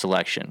lower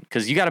selection,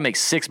 because you got to make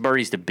 6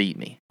 birdies to beat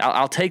me.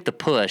 I'll take the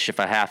push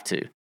if I have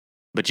to,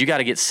 but you got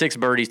to get 6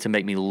 birdies to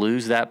make me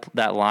lose that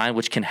line,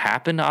 which can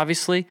happen,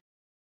 obviously.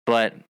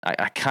 But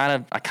I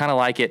kind of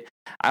like it.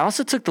 I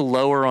also took the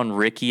lower on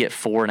Ricky at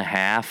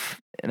 4.5,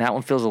 and that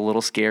one feels a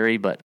little scary.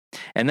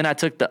 And then I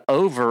took the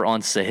over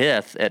on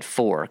Sahith at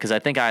 4 because I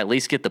think I at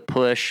least get the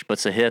push. But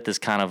Sahith is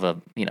kind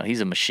of he's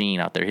a machine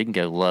out there. He can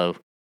go low.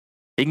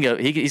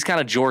 He's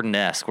kind of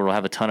Jordan-esque, where he'll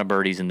have a ton of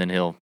birdies and then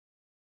he'll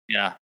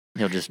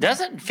just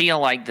doesn't feel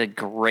like the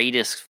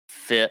greatest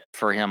fit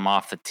for him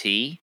off the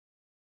tee.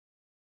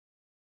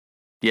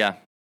 Yeah.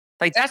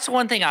 That's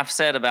one thing I've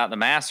said about the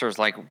Masters,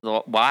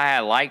 why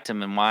I liked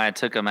him and why I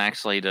took him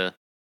actually to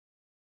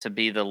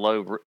be the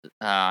low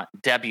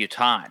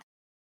debutante,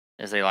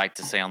 as they like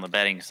to say on the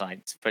betting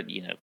sites. But,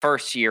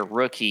 first year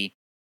rookie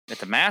at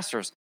the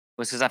Masters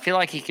was because I feel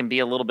like he can be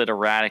a little bit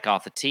erratic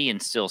off the tee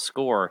and still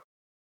score.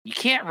 You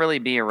can't really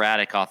be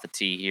erratic off the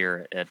tee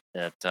here at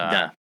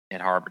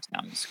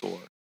Harbortown and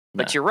score.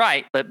 But you're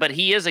right. But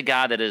he is a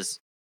guy that is,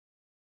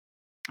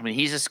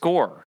 he's a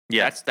scorer.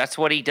 Yeah. That's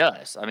what he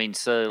does.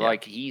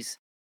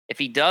 If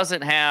he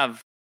doesn't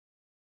have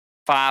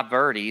 5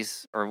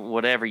 birdies or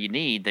whatever you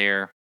need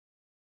there,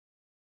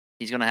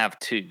 he's going to have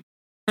 2.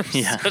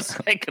 Yeah. So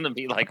it's like going to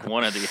be like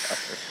one or the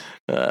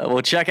other.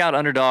 Well, check out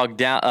Underdog.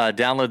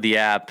 Download the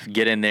app.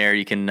 Get in there.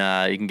 You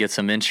can get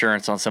some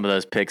insurance on some of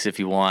those picks if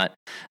you want.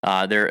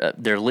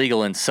 They're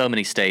legal in so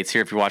many states.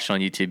 Here, if you're watching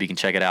on YouTube, you can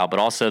check it out. But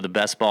also, the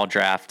best ball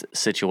draft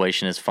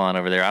situation is fun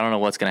over there. I don't know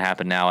what's going to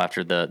happen now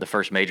after the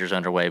first major's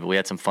underway, but we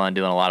had some fun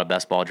doing a lot of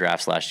best ball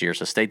drafts last year.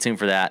 So stay tuned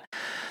for that.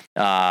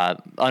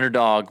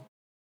 Underdog,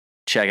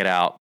 check it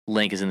out.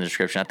 Link is in the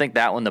description. I think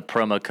that one, the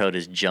promo code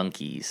is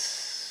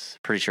Junkies.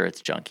 Pretty sure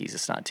it's Junkies.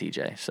 It's not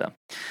TJ. So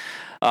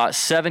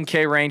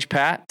 7K range,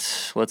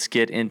 Pat. Let's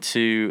get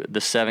into the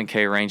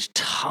 7K range.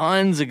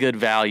 Tons of good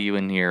value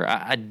in here.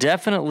 I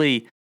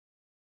definitely,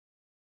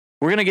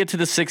 we're going to get to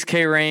the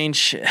 6K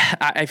range.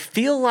 I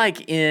feel like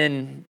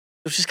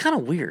which is kind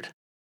of weird.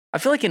 I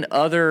feel like in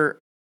other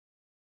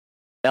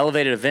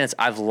elevated events,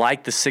 I've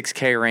liked the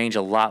 6K range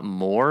a lot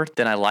more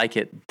than I like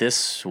it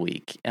this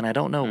week. And I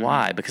don't know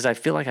why, because I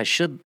feel like I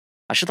should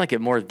like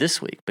it more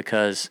this week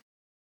because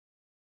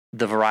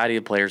the variety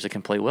of players that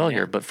can play well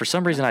here. But for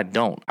some reason, I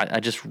don't.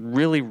 I just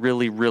really,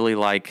 really, really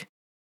like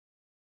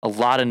a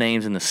lot of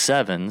names in the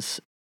 7s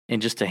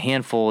and just a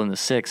handful in the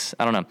 6.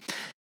 I don't know.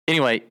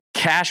 Anyway,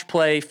 cash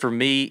play for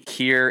me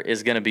here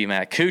is going to be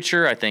Matt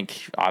Kuchar. I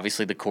think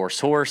obviously the course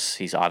horse.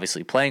 He's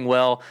obviously playing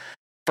well.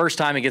 First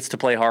time he gets to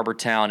play Harbor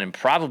Town in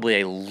probably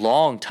a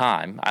long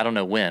time. I don't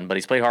know when, but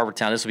he's played Harbor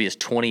Town. This will be his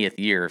 20th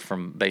year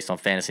based on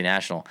Fantasy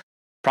National.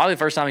 Probably the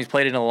first time he's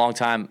played it in a long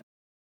time,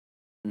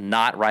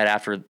 not right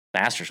after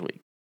Masters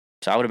Week.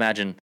 So I would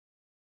imagine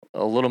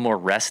a little more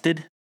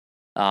rested.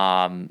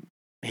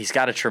 He's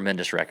got a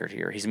tremendous record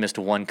here. He's missed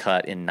one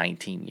cut in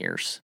 19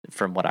 years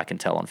from what I can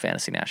tell on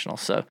Fantasy National.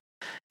 So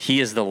he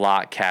is the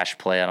lock cash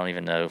play. I don't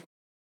even know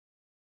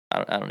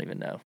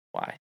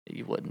why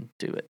you wouldn't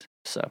do it.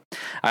 So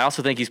I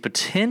also think he's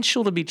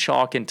potential to be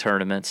chalk in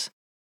tournaments.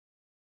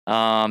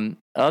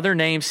 Other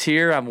names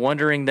here, I'm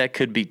wondering that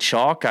could be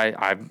chalk.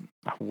 I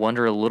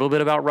wonder a little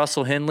bit about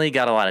Russell Henley.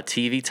 Got a lot of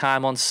TV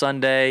time on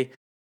Sunday.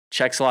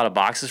 Checks a lot of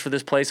boxes for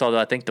this place, although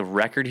I think the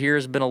record here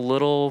has been a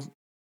little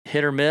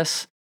hit or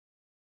miss.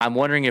 I'm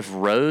wondering if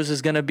Rose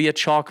is going to be a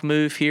chalk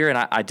move here, and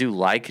I do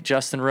like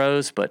Justin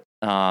Rose, but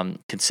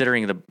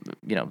considering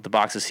the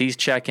boxes he's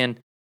checking,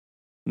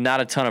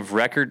 not a ton of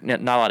record,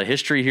 not a lot of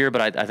history here,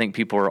 but I think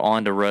people are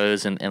on to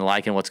Rose and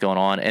liking what's going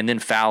on. And then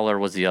Fowler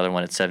was the other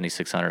one at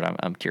 7,600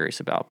 I'm curious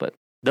about. But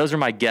those are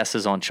my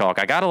guesses on chalk.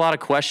 I got a lot of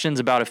questions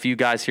about a few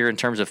guys here in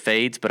terms of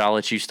fades, but I'll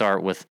let you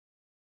start with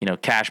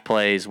cash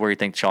plays, where you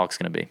think chalk's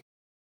going to be.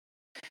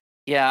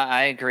 Yeah,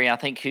 I agree. I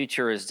think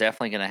Kuchar is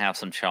definitely going to have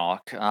some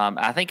chalk.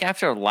 I think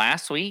after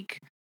last week,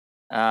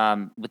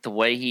 with the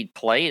way he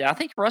played, I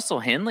think Russell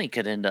Henley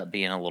could end up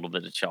being a little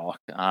bit of chalk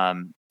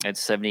at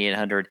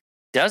 7,800.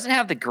 Doesn't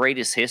have the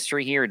greatest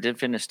history here. It did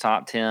finish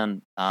top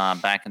 10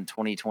 back in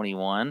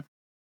 2021.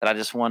 But I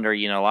just wonder,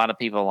 a lot of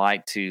people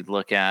like to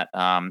look at,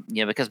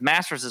 because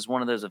Masters is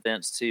one of those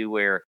events too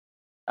where,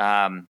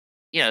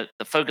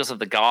 the focus of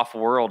the golf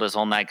world is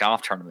on that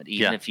golf tournament,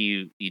 even if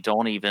you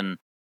don't even,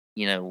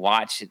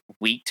 watch it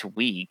week to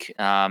week.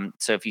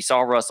 So if you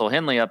saw Russell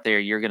Henley up there,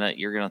 you're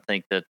gonna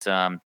think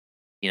that,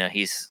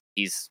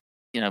 he's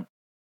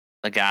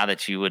a guy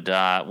that you would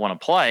want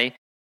to play.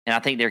 And I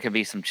think there could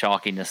be some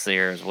chalkiness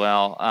there as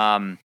well.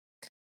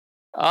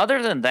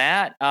 Other than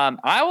that,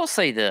 I will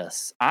say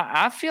this.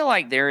 I feel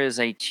like there is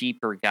a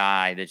cheaper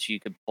guy that you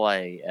could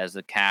play as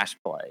a cash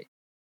play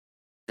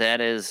that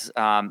is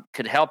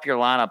could help your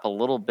lineup a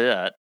little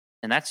bit,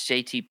 and that's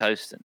JT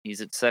Poston.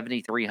 He's at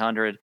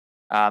 7,300.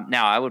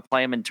 Now, I would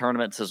play him in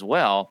tournaments as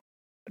well,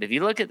 but if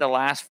you look at the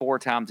last 4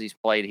 times he's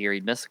played here,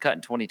 he missed a cut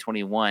in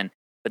 2021,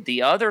 but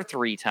the other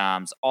 3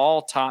 times,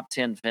 all top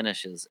 10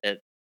 finishes at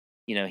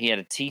he had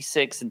a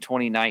T6 in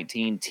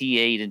 2019,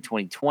 T8 in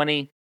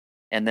 2020,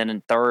 and then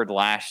in 3rd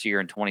last year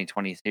in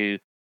 2022.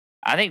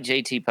 I think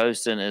JT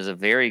Poston is a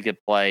very good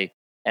play,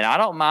 and I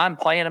don't mind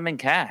playing him in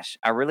cash.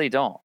 I really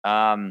don't.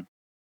 And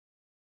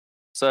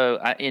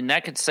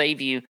that could save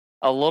you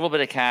a little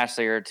bit of cash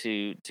there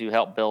to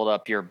help build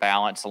up your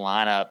balanced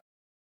lineup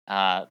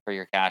for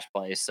your cash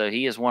plays. So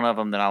he is one of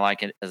them that I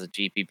like it as a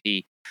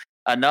GPP.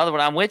 Another one,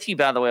 I'm with you,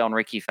 by the way, on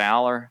Ricky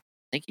Fowler.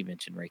 I think you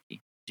mentioned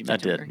Ricky. I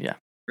did, Ricky? Yeah.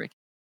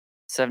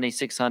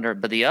 7,600,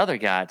 but the other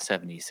guy at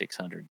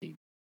 7,600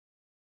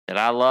 that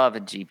I love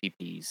in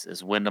GPPs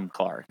is Wyndham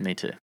Clark. Me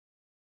too.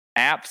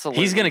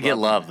 Absolutely. He's going to get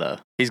love, though.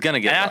 He's going to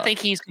get love. I think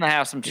he's going to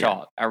have some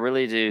chalk. I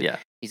really do. Yeah.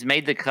 He's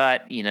made the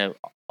cut,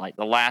 like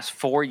the last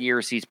 4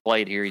 years he's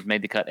played here. He's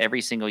made the cut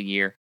every single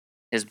year.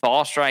 His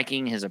ball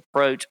striking, his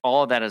approach,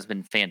 all of that has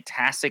been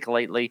fantastic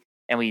lately.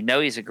 And we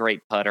know he's a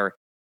great putter,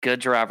 good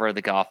driver of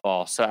the golf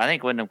ball. So I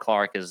think Wyndham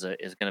Clark is going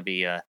to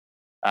be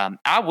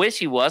I wish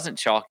he wasn't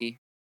chalky.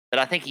 But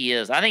I think he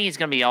is. I think he's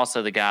going to be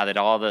also the guy that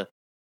all the,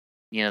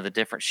 the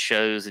different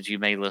shows that you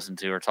may listen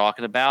to are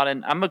talking about.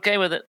 And I'm okay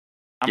with it.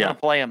 I'm going to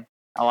play him.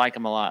 I like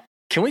him a lot.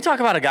 Can we talk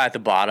about a guy at the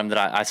bottom that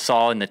I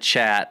saw in the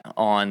chat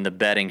on the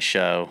betting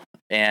show?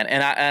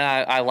 And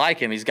I like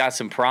him. He's got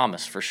some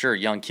promise for sure.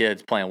 Young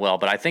kids playing well.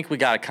 But I think we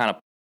got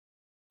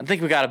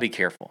to be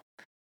careful.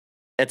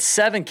 At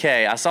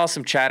 7K, I saw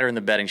some chatter in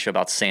the betting show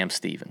about Sam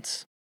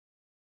Stevens.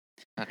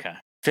 Okay.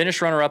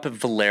 Finished runner-up at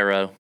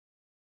Valero.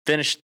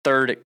 Finished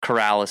third at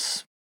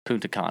Corrales,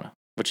 Punta Cana,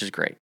 which is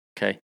great.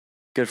 Okay,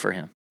 good for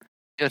him.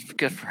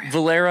 Good for him.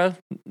 Valero,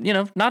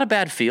 not a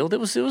bad field. It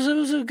was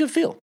a good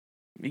field.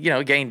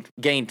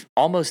 Gained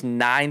almost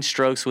 9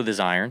 strokes with his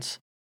irons.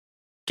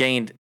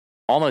 Gained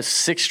almost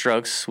 6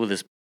 strokes with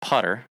his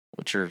putter,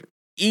 which are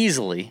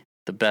easily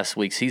the best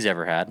weeks he's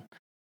ever had,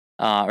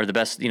 or the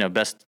best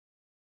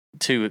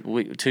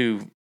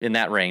two in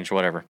that range,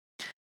 whatever.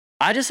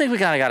 I just think we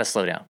kind of got to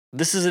slow down.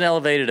 This is an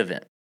elevated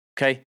event,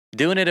 okay?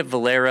 Doing it at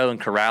Valero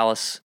and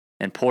Corrales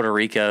and Puerto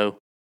Rico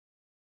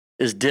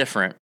is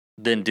different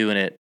than doing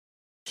it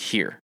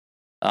here.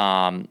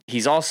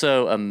 He's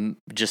also a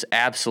just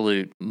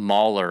absolute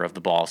mauler of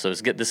the ball. So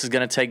this is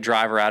going to take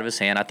driver out of his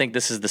hand. I think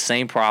this is the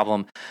same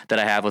problem that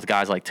I have with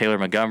guys like Taylor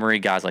Montgomery,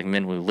 guys like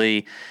Minwoo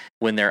Lee,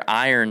 when their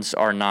irons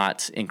are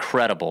not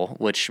incredible,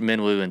 which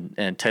Minwoo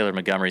and Taylor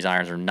Montgomery's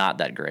irons are not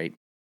that great.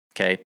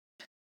 Okay.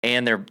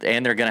 And they're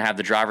going to have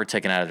the driver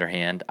taken out of their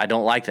hand. I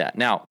don't like that.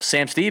 Now,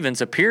 Sam Stevens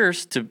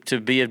appears to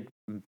be a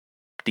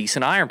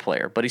decent iron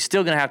player, but he's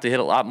still going to have to hit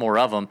a lot more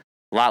of them,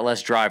 a lot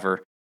less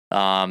driver.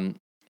 And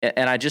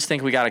I just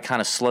think we got to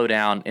kind of slow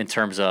down in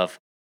terms of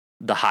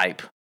the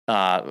hype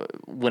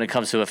when it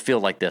comes to a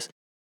field like this.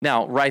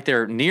 Now, right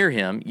there near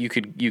him, you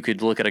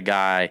could look at a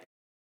guy.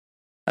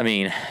 I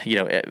mean,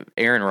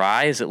 Aaron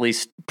Rai has at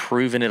least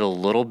proven it a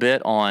little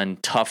bit on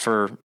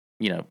tougher,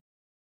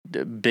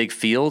 big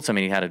fields. I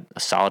mean, he had a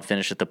solid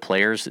finish at the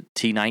Players at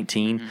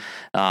T19.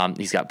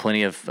 He's got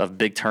plenty of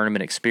big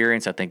tournament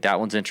experience. I think that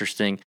one's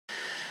interesting.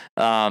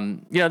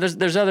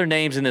 There's other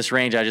names in this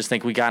range. I just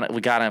think we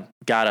gotta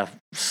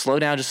slow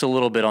down just a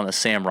little bit on the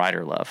Sam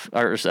Ryder love,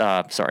 or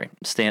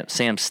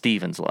Sam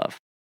Stevens love.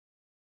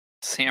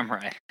 Sam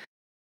Ryder.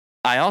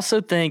 I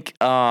also think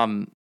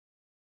I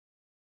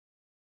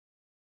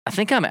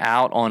think I'm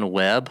out on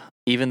Webb,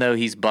 even though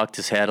he's bucked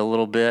his head a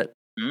little bit.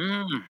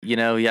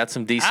 He had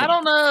some decent. I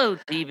don't know,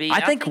 DB.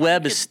 I think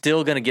Webb is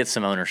still going to get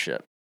some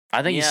ownership.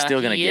 I think he's still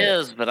going to get. He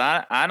is, but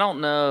I don't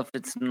know if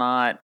it's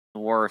not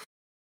worth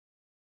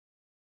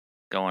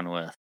going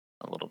with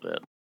a little bit.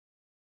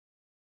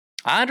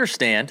 I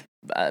understand.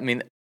 I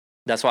mean,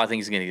 that's why I think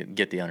he's going to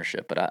get the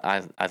ownership. But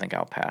I think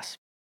I'll pass.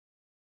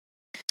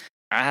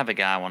 I have a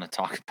guy I want to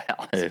talk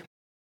about. Who?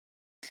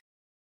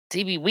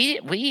 DB,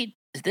 we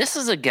this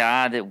is a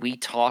guy that we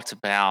talked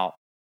about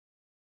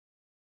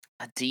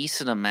a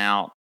decent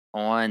amount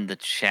on the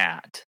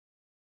chat.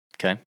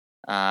 Okay.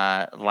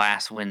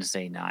 Last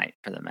Wednesday night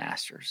for the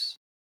Masters.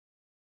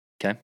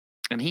 Okay.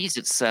 And he's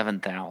at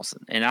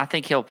 7,000, and I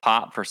think he'll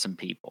pop for some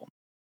people.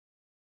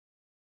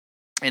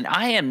 And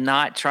I am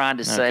not trying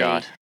to say.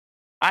 God.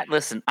 I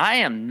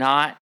am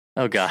not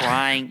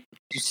trying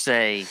to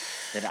say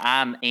that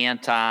I'm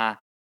anti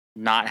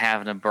not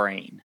having a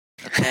brain.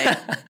 Okay.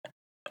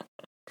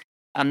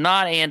 I'm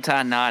not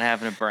anti not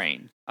having a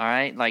brain. All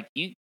right. Like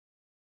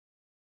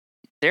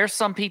there's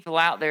some people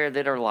out there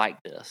that are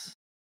like this.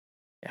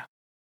 Yeah.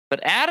 But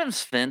Adam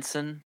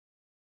Svensson,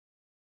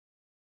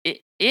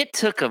 it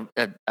took a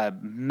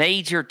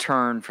major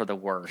turn for the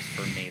worse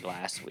for me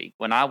last week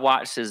when I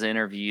watched his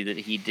interview that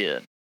he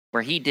did,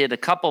 where he did a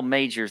couple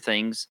major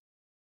things.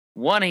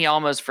 One, he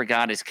almost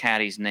forgot his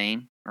caddy's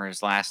name or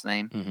his last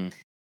name. Mm-hmm.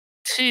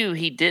 2,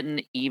 he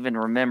didn't even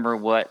remember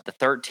what the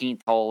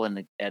 13th hole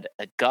at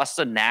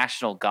Augusta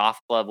National Golf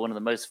Club, one of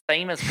the most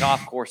famous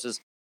golf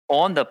courses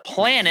on the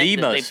planet. The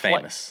most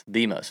famous.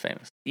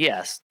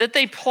 Yes, that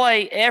they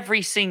play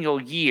every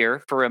single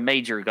year for a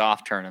major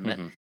golf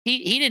tournament. Mm-hmm.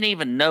 He didn't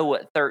even know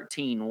what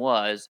 13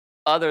 was,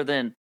 other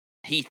than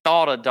he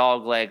thought a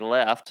dog leg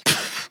left.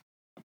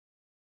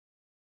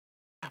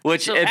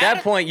 Which at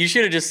that point you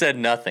should have just said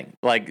nothing.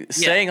 Like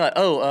saying like,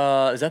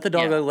 "Oh, is that the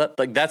dog leg left?"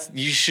 Like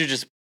you should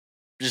just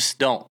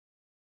don't.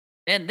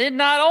 And then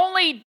not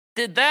only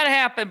did that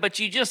happen, but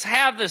you just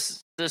have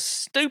this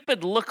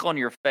stupid look on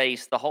your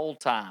face the whole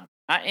time.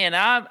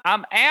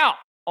 I'm out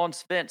on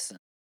Svensson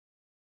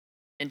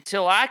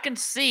until I can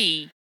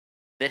see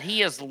that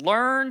he has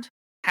learned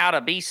how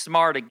to be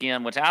smart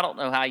again, which I don't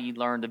know how you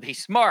learn to be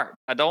smart.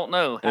 I don't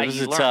know how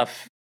you learn.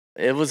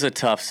 It was a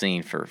tough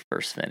scene for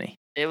Svenny.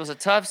 It was a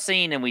tough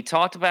scene, and we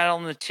talked about it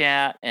on the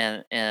chat,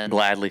 and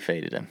gladly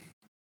faded him.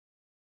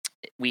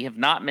 We have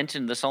not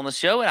mentioned this on the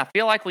show, and I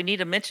feel like we need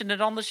to mention it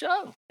on the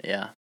show.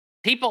 Yeah.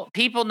 People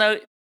know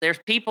there's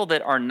people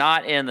that are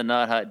not in the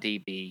Nut Hut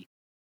DB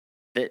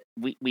that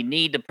we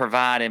need to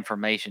provide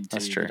information to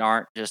that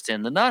aren't just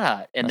in the Nut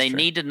Hut, and they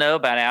need to know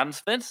about Adam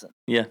Svensson.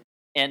 Yeah.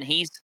 And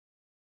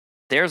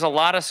there's a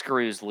lot of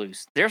screws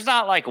loose. There's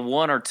not like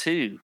one or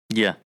two.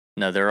 Yeah.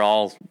 No,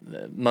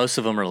 most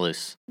of them are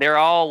loose. They're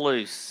all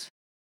loose.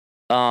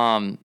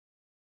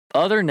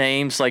 Other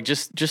names, like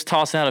just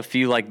tossing out a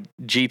few like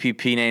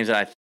GPP names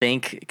that I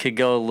think could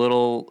go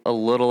a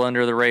little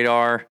under the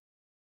radar.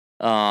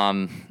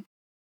 I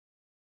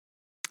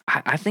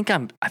think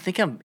I'm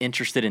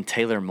interested in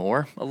Taylor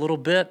Moore a little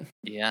bit.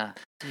 Yeah,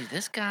 dude,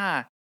 this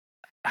guy.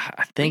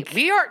 I think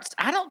we aren't.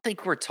 I don't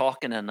think we're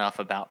talking enough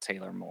about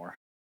Taylor Moore.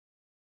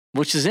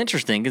 which is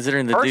interesting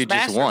considering the First dude just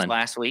Masters won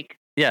last week.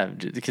 Yeah,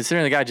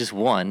 considering the guy just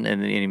won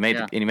and he made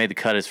the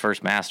cut his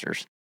first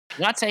Masters.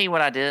 Can I tell you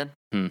what I did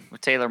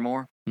with Taylor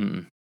Moore?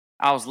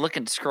 I was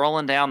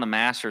scrolling down the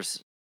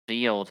Masters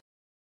field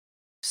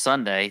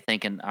Sunday,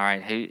 thinking, all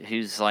right,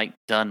 who's like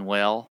done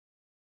well,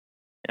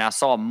 and I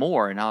saw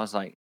Moore, and I was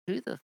like, who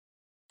the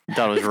You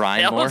thought it was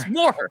Ryan Moore? was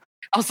Moore?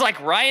 I was like,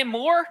 Ryan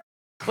Moore?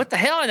 What the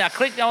hell? And I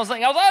clicked. And I was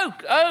like,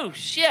 oh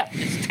shit!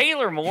 It's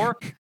Taylor Moore,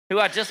 who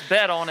I just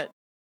bet on at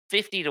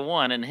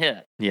 50-1 and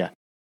hit. Yeah.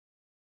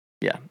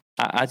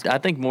 I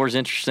think Moore's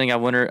interesting. I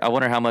wonder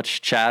how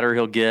much chatter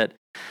he'll get.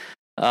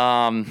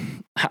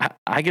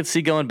 I could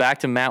see going back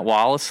to Matt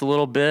Wallace a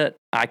little bit.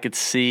 I could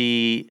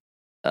see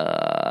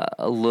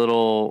a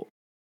little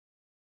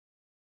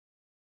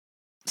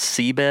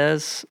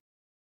Seabez.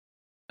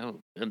 Oh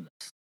goodness.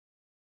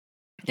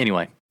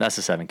 Anyway, that's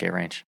the 7K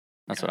range.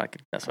 That's what I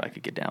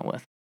could get down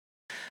with.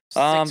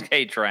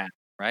 6K draft,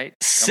 right?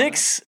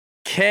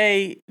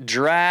 6K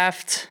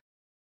draft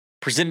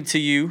presented to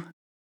you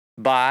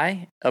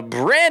by a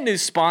brand new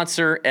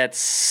sponsor at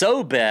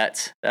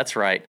SoBet. That's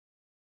right.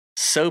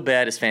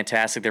 SoBet is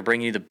fantastic. They're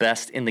bringing you the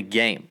best in the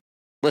game.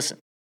 Listen,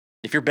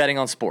 if you're betting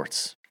on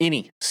sports,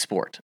 any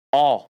sport,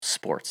 all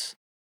sports,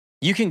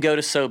 you can go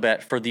to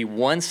SoBet for the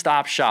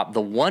one-stop shop,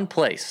 the one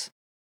place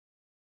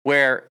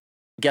where,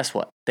 guess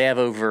what? They have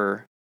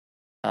over,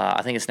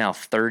 I think it's now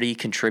 30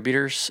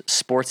 contributors,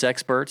 sports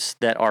experts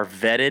that are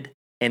vetted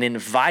and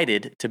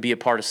invited to be a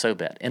part of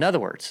SoBet. In other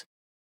words,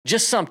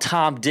 just some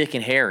Tom, Dick,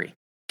 and Harry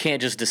can't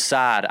just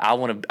decide I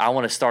want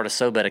to start a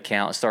SoBet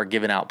account and start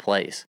giving out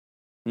plays.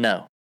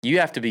 No, you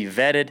have to be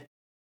vetted.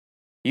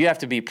 You have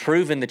to be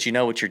proven that you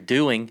know what you're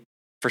doing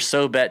for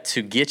SoBet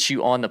to get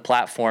you on the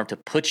platform, to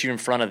put you in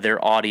front of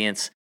their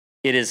audience.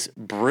 It is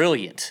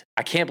brilliant.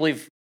 I can't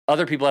believe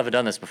other people haven't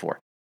done this before.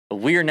 But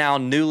we are now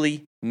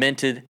newly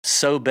minted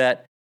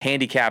SoBet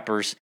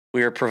handicappers.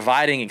 We are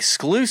providing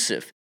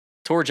exclusive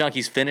Tour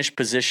Junkies finish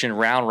position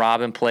round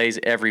robin plays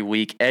every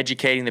week,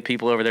 educating the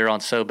people over there on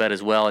SoBet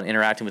as well and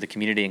interacting with the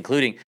community,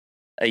 including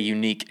a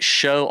unique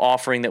show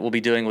offering that we'll be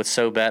doing with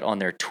SoBet on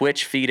their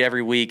Twitch feed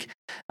every week.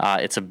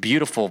 It's a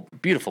beautiful,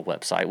 beautiful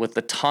website with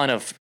a ton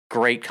of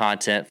great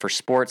content for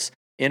sports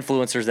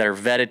influencers that are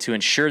vetted to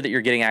ensure that you're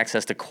getting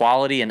access to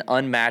quality and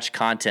unmatched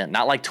content,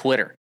 not like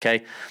Twitter,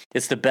 okay?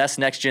 It's the best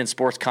next-gen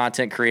sports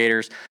content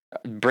creators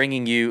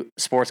bringing you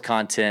sports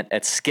content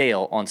at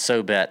scale on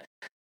SoBet.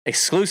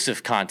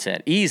 Exclusive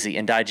content, easy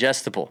and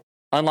digestible.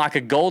 Unlock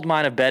a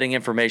goldmine of betting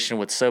information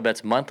with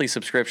SoBet's monthly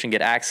subscription.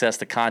 Get access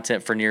to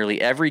content for nearly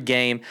every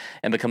game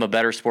and become a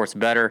better sports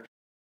bettor.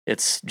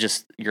 It's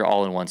just your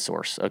all-in-one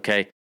source,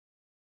 okay?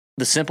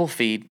 The simple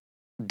feed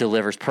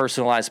delivers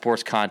personalized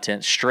sports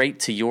content straight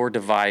to your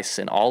device,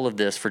 and all of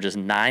this for just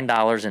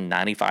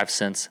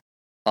 $9.95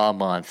 a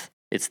month.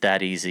 It's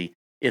that easy.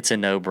 It's a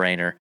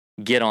no-brainer.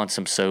 Get on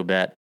some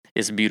SoBet.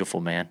 It's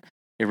beautiful, man.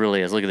 It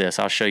really is. Look at this.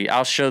 I'll show you.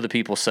 I'll show the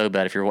people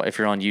SoBet. If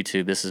you're on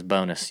YouTube, this is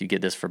bonus. You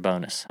get this for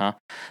bonus, huh?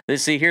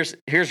 See,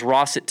 here's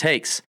Ross It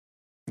Takes,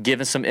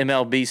 giving some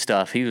MLB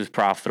stuff. He was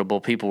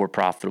profitable. People were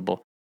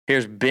profitable.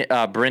 Here's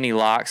Brenny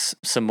Locks,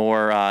 some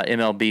more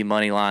MLB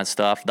money line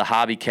stuff. The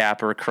Hobby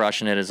Capper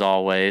crushing it as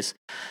always.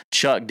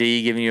 Chuck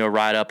D giving you a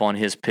write up on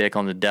his pick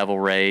on the Devil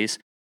Rays.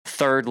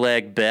 Third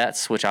Leg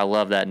Bets, which I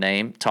love that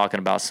name. Talking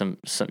about some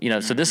So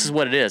this is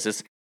what it is.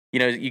 It's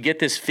you get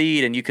this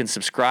feed and you can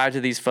subscribe to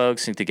these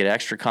folks and to get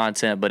extra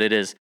content, but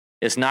it's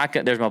not.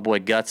 There's my boy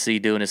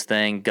Gutsy doing his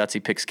thing.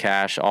 Gutsy Picks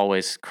Cash,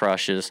 always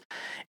crushes.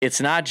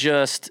 It's not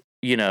just,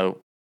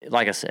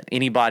 like I said,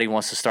 anybody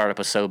wants to start up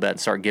a SoBet and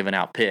start giving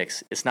out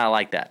picks. It's not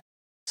like that.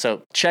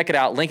 So check it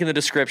out. Link in the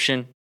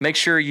description. Make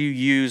sure you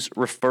use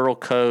referral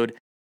code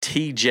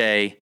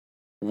TJ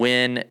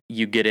when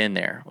you get in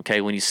there,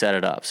 okay, when you set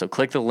it up. So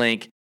click the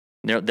link.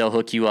 They'll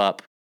hook you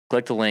up.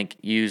 Click the link.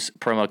 Use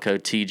promo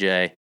code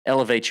TJ.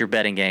 Elevate your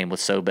betting game with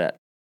SoBet.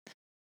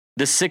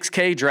 The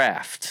 6K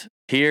draft.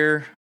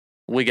 Here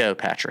we go,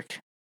 Patrick.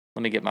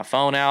 Let me get my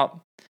phone out.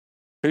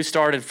 Who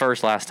started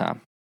first last time?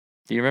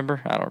 Do you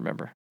remember? I don't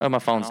remember. Oh, my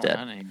phone's dead.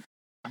 I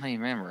don't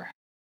even remember.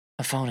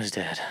 My phone is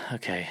dead.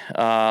 Okay.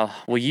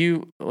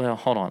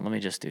 Hold on. Let me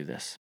just do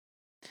this.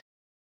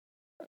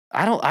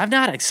 I'm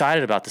not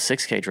excited about the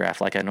 6K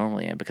draft like I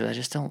normally am because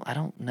I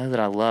don't know that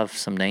I love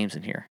some names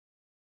in here.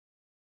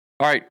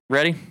 All right.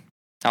 Ready?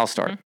 I'll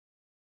start. Mm-hmm.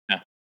 Yeah.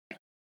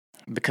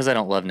 Because I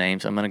don't love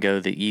names, I'm going to go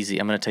the easy.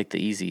 I'm going to take the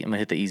easy. I'm going to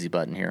hit the easy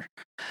button here.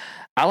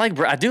 I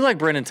do like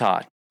Brendan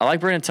Todd. I like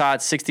Brendan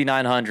Todd,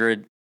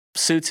 6,900.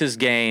 Suits his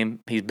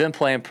game. He's been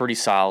playing pretty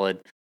solid.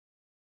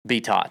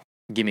 B Todd.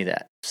 Give me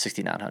that.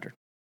 6,900.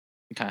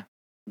 Okay.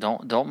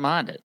 Don't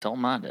mind it. Don't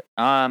mind it.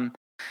 All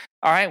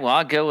right. Well,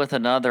 I'll go with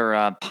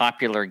another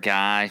popular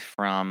guy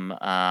from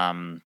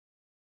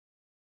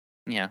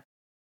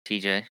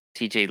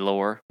TJ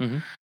Lore.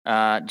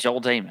 Mm-hmm. Joel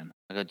Damon.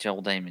 I'll go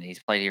Joel Damon.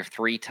 He's played here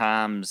 3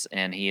 times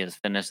and he has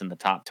finished in the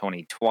top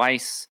 20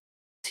 twice.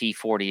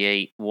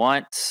 T48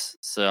 once.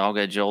 So I'll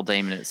go Joel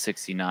Damon at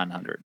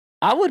 6,900.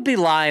 I would be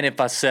lying if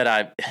I said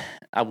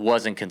I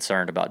wasn't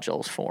concerned about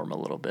Joel's form a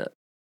little bit.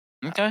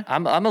 Okay.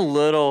 I'm a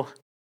little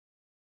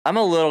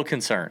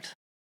concerned.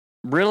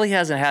 Really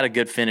hasn't had a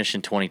good finish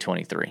in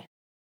 2023.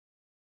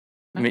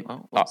 I mean,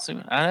 we'll see.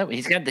 I know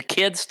he's got the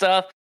kid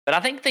stuff, but I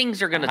think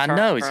things are going to turn. I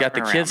know he's got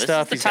the kid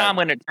stuff. This is the time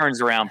when it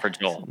turns around for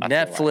Joel.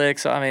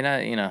 Netflix. I mean,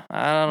 I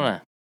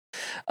don't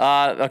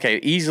know. Okay,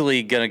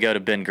 easily going to go to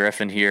Ben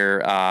Griffin here.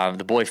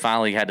 The boy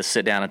finally had to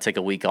sit down and take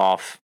a week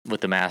off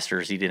with the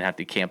Masters. He didn't have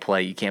to. You can't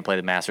play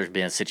the Masters.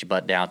 Ben, sit your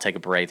butt down, take a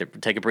breather,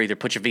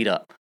 put your feet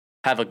up,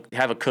 have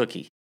a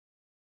cookie.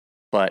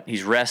 But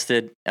he's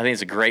rested. I think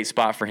it's a great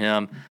spot for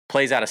him.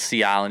 Plays out of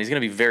Sea Island. He's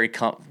going to be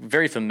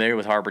very familiar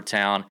with Harbor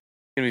Town.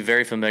 Going to be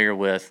very familiar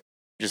with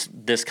just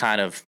this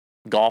kind of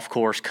golf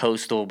course,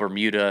 coastal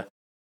Bermuda,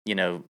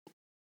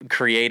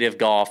 creative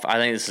golf. I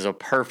think this is a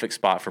perfect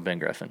spot for Ben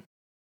Griffin.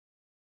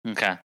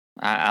 Okay,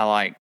 I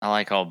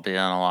like all Ben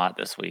a lot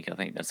this week. I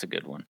think that's a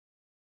good one.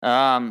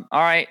 All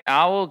right,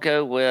 I will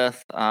go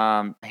with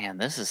man.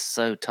 This is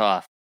so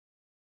tough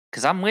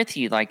because I'm with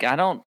you. Like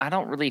I'm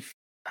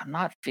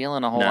not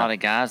feeling a whole lot of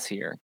guys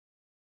here.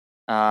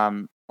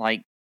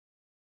 Like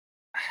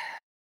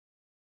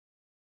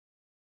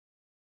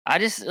I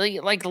just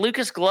like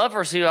Lucas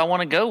Glover's who I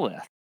want to go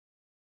with.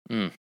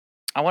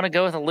 I want to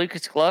go with a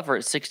Lucas Glover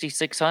at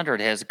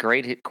 6,600. Has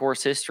great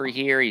course history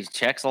here. He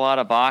checks a lot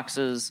of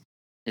boxes.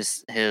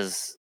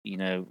 His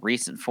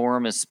recent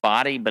form is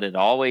spotty, but it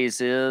always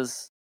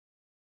is.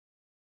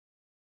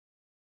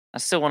 I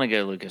still want to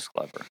go Lucas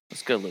Glover.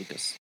 Let's go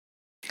Lucas.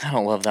 I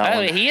don't love that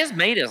one. He has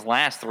made his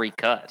last 3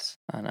 cuts.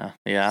 I know.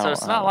 Yeah. So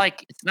it's not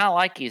like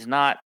he's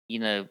not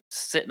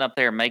sitting up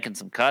there making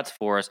some cuts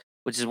for us,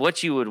 which is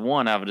what you would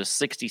want out of a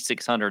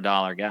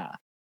 $6,600 guy.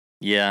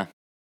 Yeah.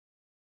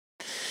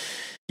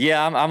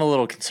 Yeah, I'm a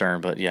little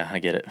concerned, but yeah, I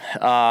get it.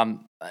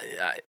 I'm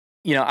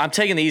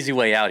taking the easy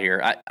way out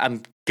here.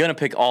 I'm going to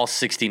pick all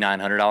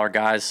 $6,900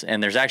 guys,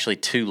 and there's actually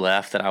 2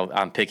 left that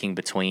I'm picking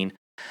between.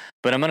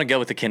 But I'm going to go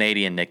with the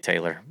Canadian Nick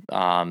Taylor.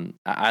 I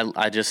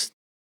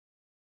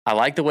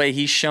like the way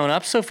he's shown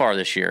up so far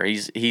this year.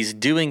 He's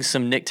doing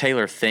some Nick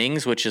Taylor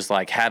things, which is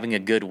like having a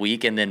good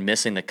week and then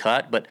missing the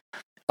cut. But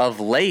of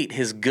late,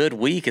 his good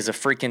week is a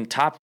freaking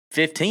top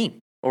 15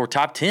 or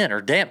top 10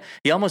 or damn,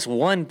 he almost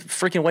won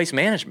freaking Waste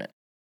Management.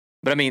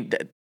 But I mean,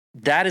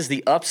 that is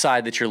the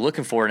upside that you're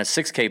looking for in a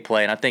 6K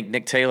play. And I think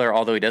Nick Taylor,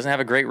 although he doesn't have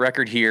a great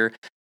record here,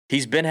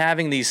 he's been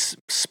having these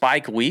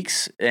spike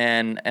weeks,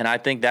 and I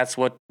think that's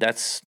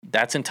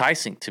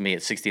enticing to me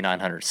at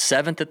 6,900.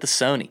 7th at the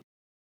Sony,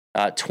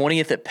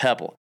 20th at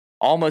Pebble,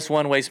 almost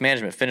won Waste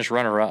Management, finished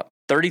runner-up.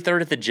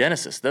 33rd at the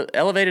Genesis, the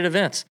elevated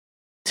events.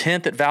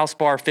 10th at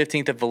Valspar,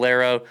 15th at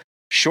Valero.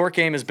 Short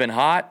game has been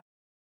hot.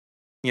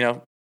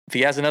 If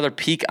he has another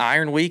peak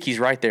iron week, he's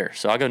right there.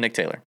 So I'll go Nick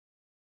Taylor.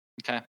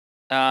 Okay.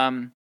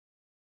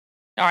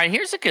 All right,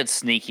 here's a good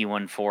sneaky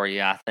one for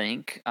you, I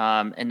think.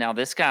 And now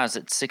this guy's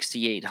at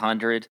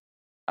 6,800.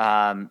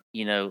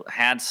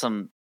 Had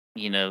some,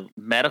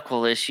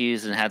 medical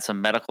issues and had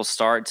some medical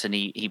starts, and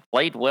he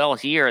played well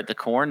here at the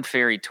Corn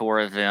Ferry Tour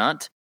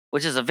event,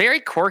 which is a very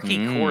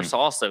quirky course.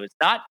 Also,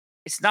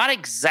 it's not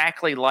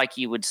exactly like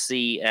you would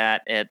see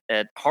at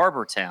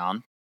Harbor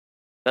Town.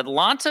 But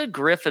Lanto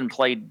Griffin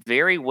played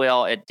very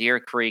well at Deer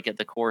Creek at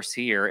the course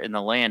here in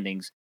the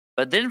landings.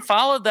 But then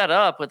followed that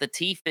up with a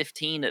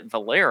T15 at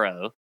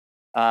Valero,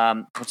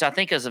 which I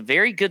think is a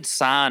very good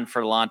sign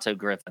for Lanto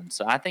Griffin.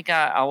 So I think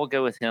I will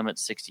go with him at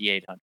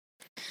 6,800.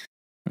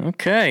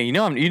 Okay,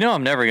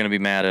 I'm never going to be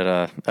mad at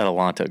a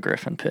Lanto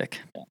Griffin pick.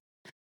 Yeah.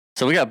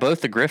 So we got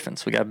both the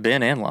Griffins. We got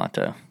Ben and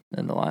Lanto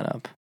in the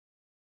lineup.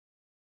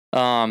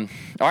 All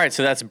right,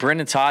 so that's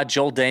Brendan Todd,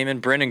 Joel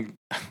Damon,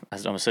 I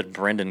almost said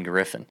Brendan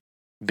Griffin,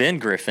 Ben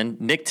Griffin,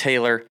 Nick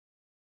Taylor,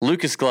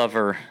 Lucas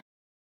Glover,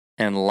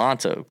 and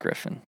Lanto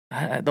Griffin.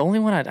 The only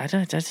one I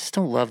just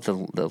don't love the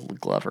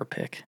Glover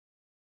pick.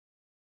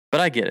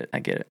 But I get it.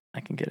 I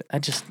can get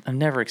it. I'm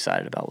never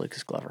excited about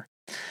Lucas Glover.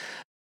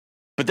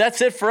 But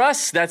that's it for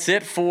us. That's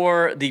it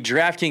for the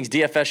DraftKings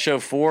DFS show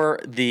for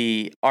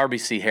the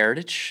RBC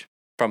Heritage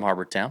from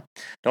Harbor Town.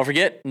 Don't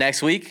forget,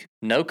 next week,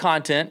 no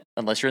content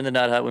unless you're in the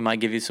Nut Hut. We might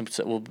give you some.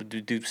 We'll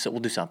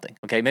do something.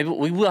 Okay, maybe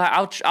we will.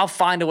 I'll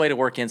find a way to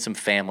work in some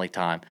family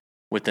time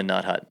with the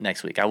Nut Hut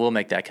next week. I will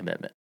make that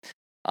commitment.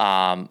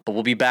 But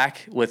we'll be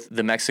back with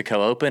the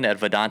Mexico Open at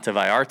Vedanta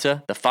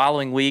Vallarta the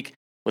following week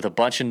with a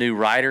bunch of new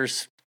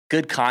riders.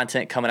 Good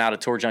content coming out of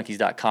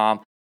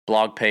tourjunkies.com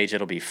blog page.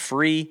 It'll be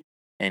free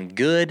and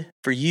good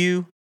for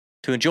you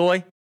to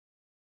enjoy.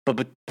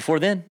 But before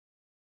then,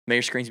 may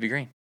your screens be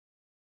green.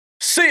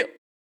 See you.